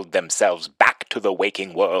and willed themselves back to the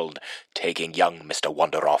waking world, taking young Mr.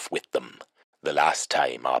 Wonderoff with them. The last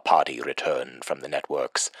time our party returned from the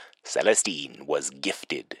networks, Celestine was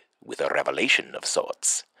gifted with a revelation of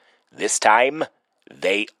sorts. This time,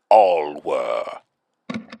 they all were.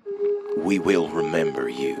 We will remember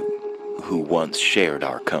you, who once shared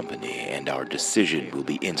our company, and our decision will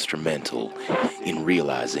be instrumental in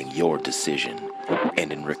realizing your decision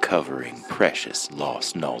and in recovering precious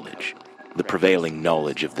lost knowledge. The prevailing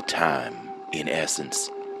knowledge of the time, in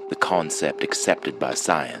essence, the concept accepted by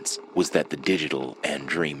science, was that the digital and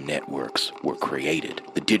dream networks were created.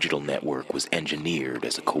 The digital network was engineered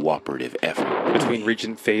as a cooperative effort Between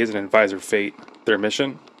Regent Phase and Advisor Fate, their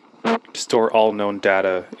mission? To store all known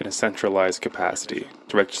data in a centralized capacity,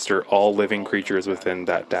 to register all living creatures within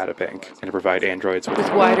that data bank, and to provide androids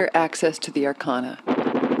with wider access to the Arcana.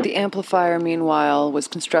 The amplifier, meanwhile, was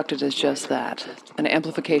constructed as just that, an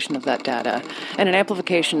amplification of that data, and an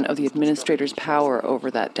amplification of the administrator's power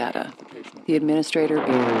over that data. The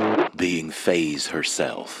administrator being Phase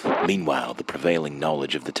herself. Meanwhile, the prevailing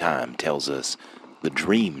knowledge of the time tells us the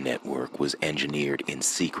Dream Network was engineered in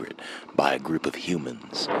secret by a group of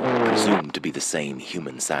humans, presumed to be the same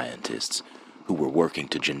human scientists, who were working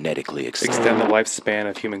to genetically extend the lifespan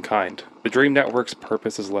of humankind. The Dream Network's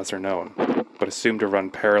purpose is lesser known, but assumed to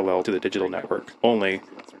run parallel to the digital network. Only,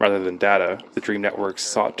 rather than data, the Dream Network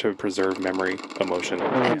sought to preserve memory, emotion,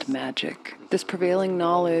 and magic. This prevailing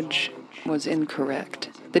knowledge was incorrect.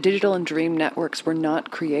 The digital and dream networks were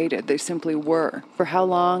not created, they simply were. For how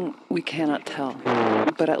long, we cannot tell,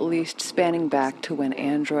 but at least spanning back to when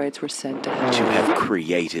androids were said to have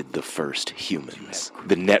created the first humans.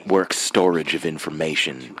 The network's storage of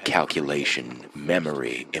information, calculation,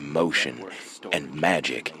 memory, emotion, and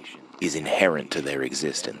magic is inherent to their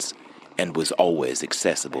existence, and was always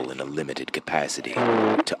accessible in a limited capacity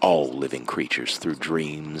to all living creatures through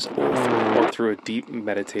dreams or through a deep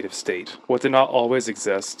meditative state. What did not always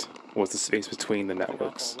exist was the space between the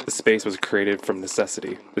networks. The space was created from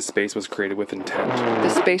necessity. The space was created with intent. The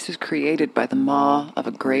space was created by the maw of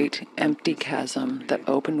a great, empty chasm that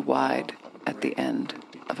opened wide at the end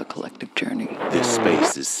of a collective journey. This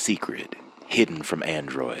space is secret, hidden from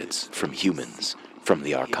androids, from humans, from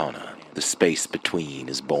the Arcana. The space between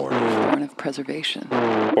is born of preservation.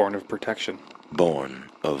 Born of protection. Born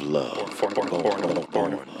of love.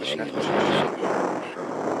 Born of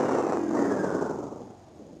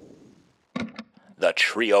The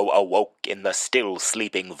trio awoke in the still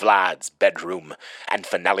sleeping Vlad's bedroom, and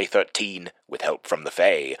Finale 13, with help from the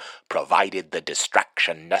Fae, provided the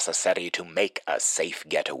distraction necessary to make a safe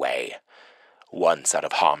getaway. Once out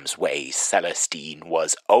of harm's way, Celestine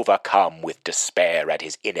was overcome with despair at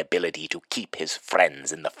his inability to keep his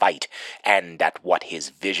friends in the fight, and at what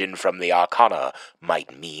his vision from the Arcana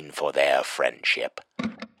might mean for their friendship.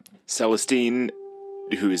 Celestine,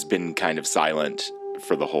 who has been kind of silent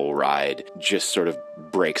for the whole ride, just sort of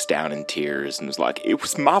breaks down in tears and is like, "It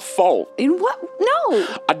was my fault." In what? No!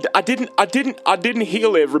 I didn't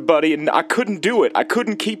heal everybody, and I couldn't do it. I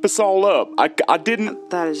couldn't keep us all up. I didn't.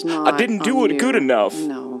 That is not. I didn't do it good enough.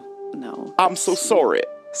 No. I'm so sorry.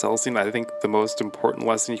 Celestine, I think the most important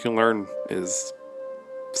lesson you can learn is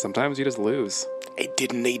sometimes you just lose. It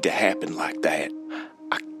didn't need to happen like that.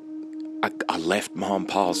 I left Mom and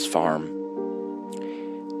Pa's farm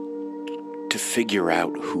to figure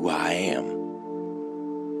out who I am.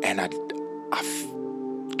 And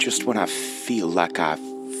just when I feel like I've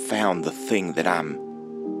found the thing that I'm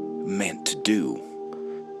meant to do,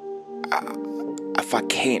 if I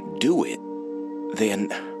can't do it,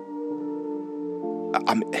 then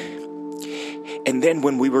and then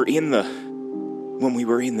when we were in the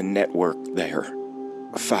network there,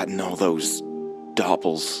 fighting all those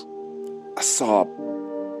doppels, I saw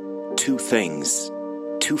two things,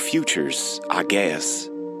 two futures, I guess,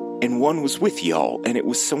 and one was with y'all, and it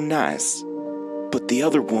was so nice. But the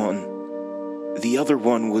other one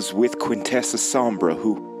was with Quintessa Sombra,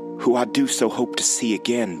 who I do so hope to see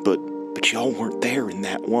again, but y'all weren't there in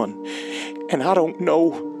that one, and I don't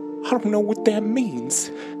know I don't know what that means.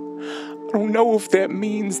 I don't know if that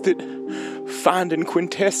means that finding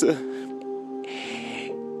Quintessa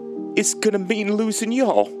is gonna mean losing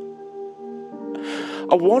y'all.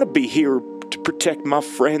 I want to be here to protect my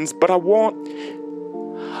friends, but I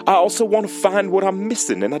also want to find what I'm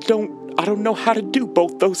missing, and I don't know how to do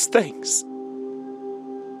both those things.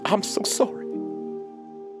 I'm so sorry.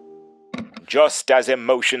 Just as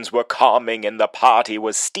emotions were calming and the party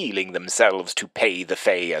was steeling themselves to pay the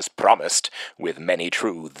Fae as promised, with many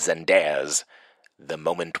truths and dares, the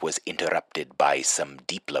moment was interrupted by some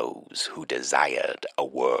Deeplows who desired a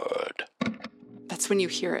word. That's when you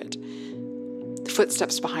hear it.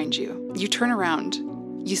 Footsteps behind you. You turn around.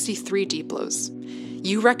 You see 3 Deeplows.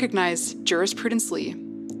 You recognize Jurisprudence Lee,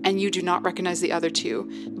 and you do not recognize the other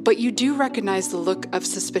 2, but you do recognize the look of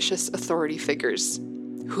suspicious authority figures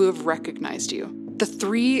who have recognized you. The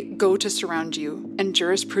 3 go to surround you, and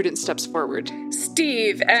Jurisprudence steps forward.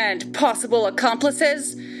 Steve and possible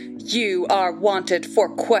accomplices, you are wanted for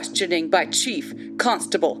questioning by Chief,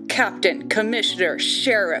 Constable, Captain, Commissioner,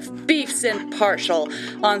 Sheriff, Beefs Impartial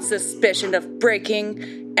on suspicion of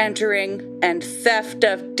breaking, entering, and theft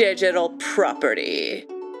of digital property.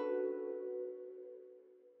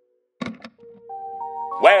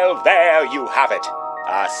 Well, there you have it.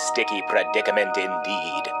 A sticky predicament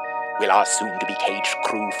indeed. Will our soon-to-be caged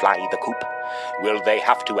crew fly the coop? Will they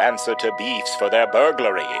have to answer to Beefs for their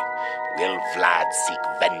burglary? Will Vlad seek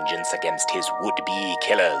vengeance against his would-be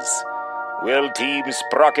killers? Will Team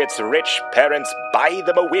Sprocket's rich parents buy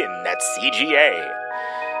them a win at CGA?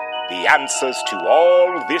 The answers to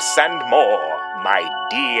all this and more, my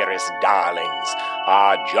dearest darlings,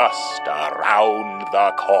 are just around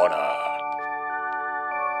the corner.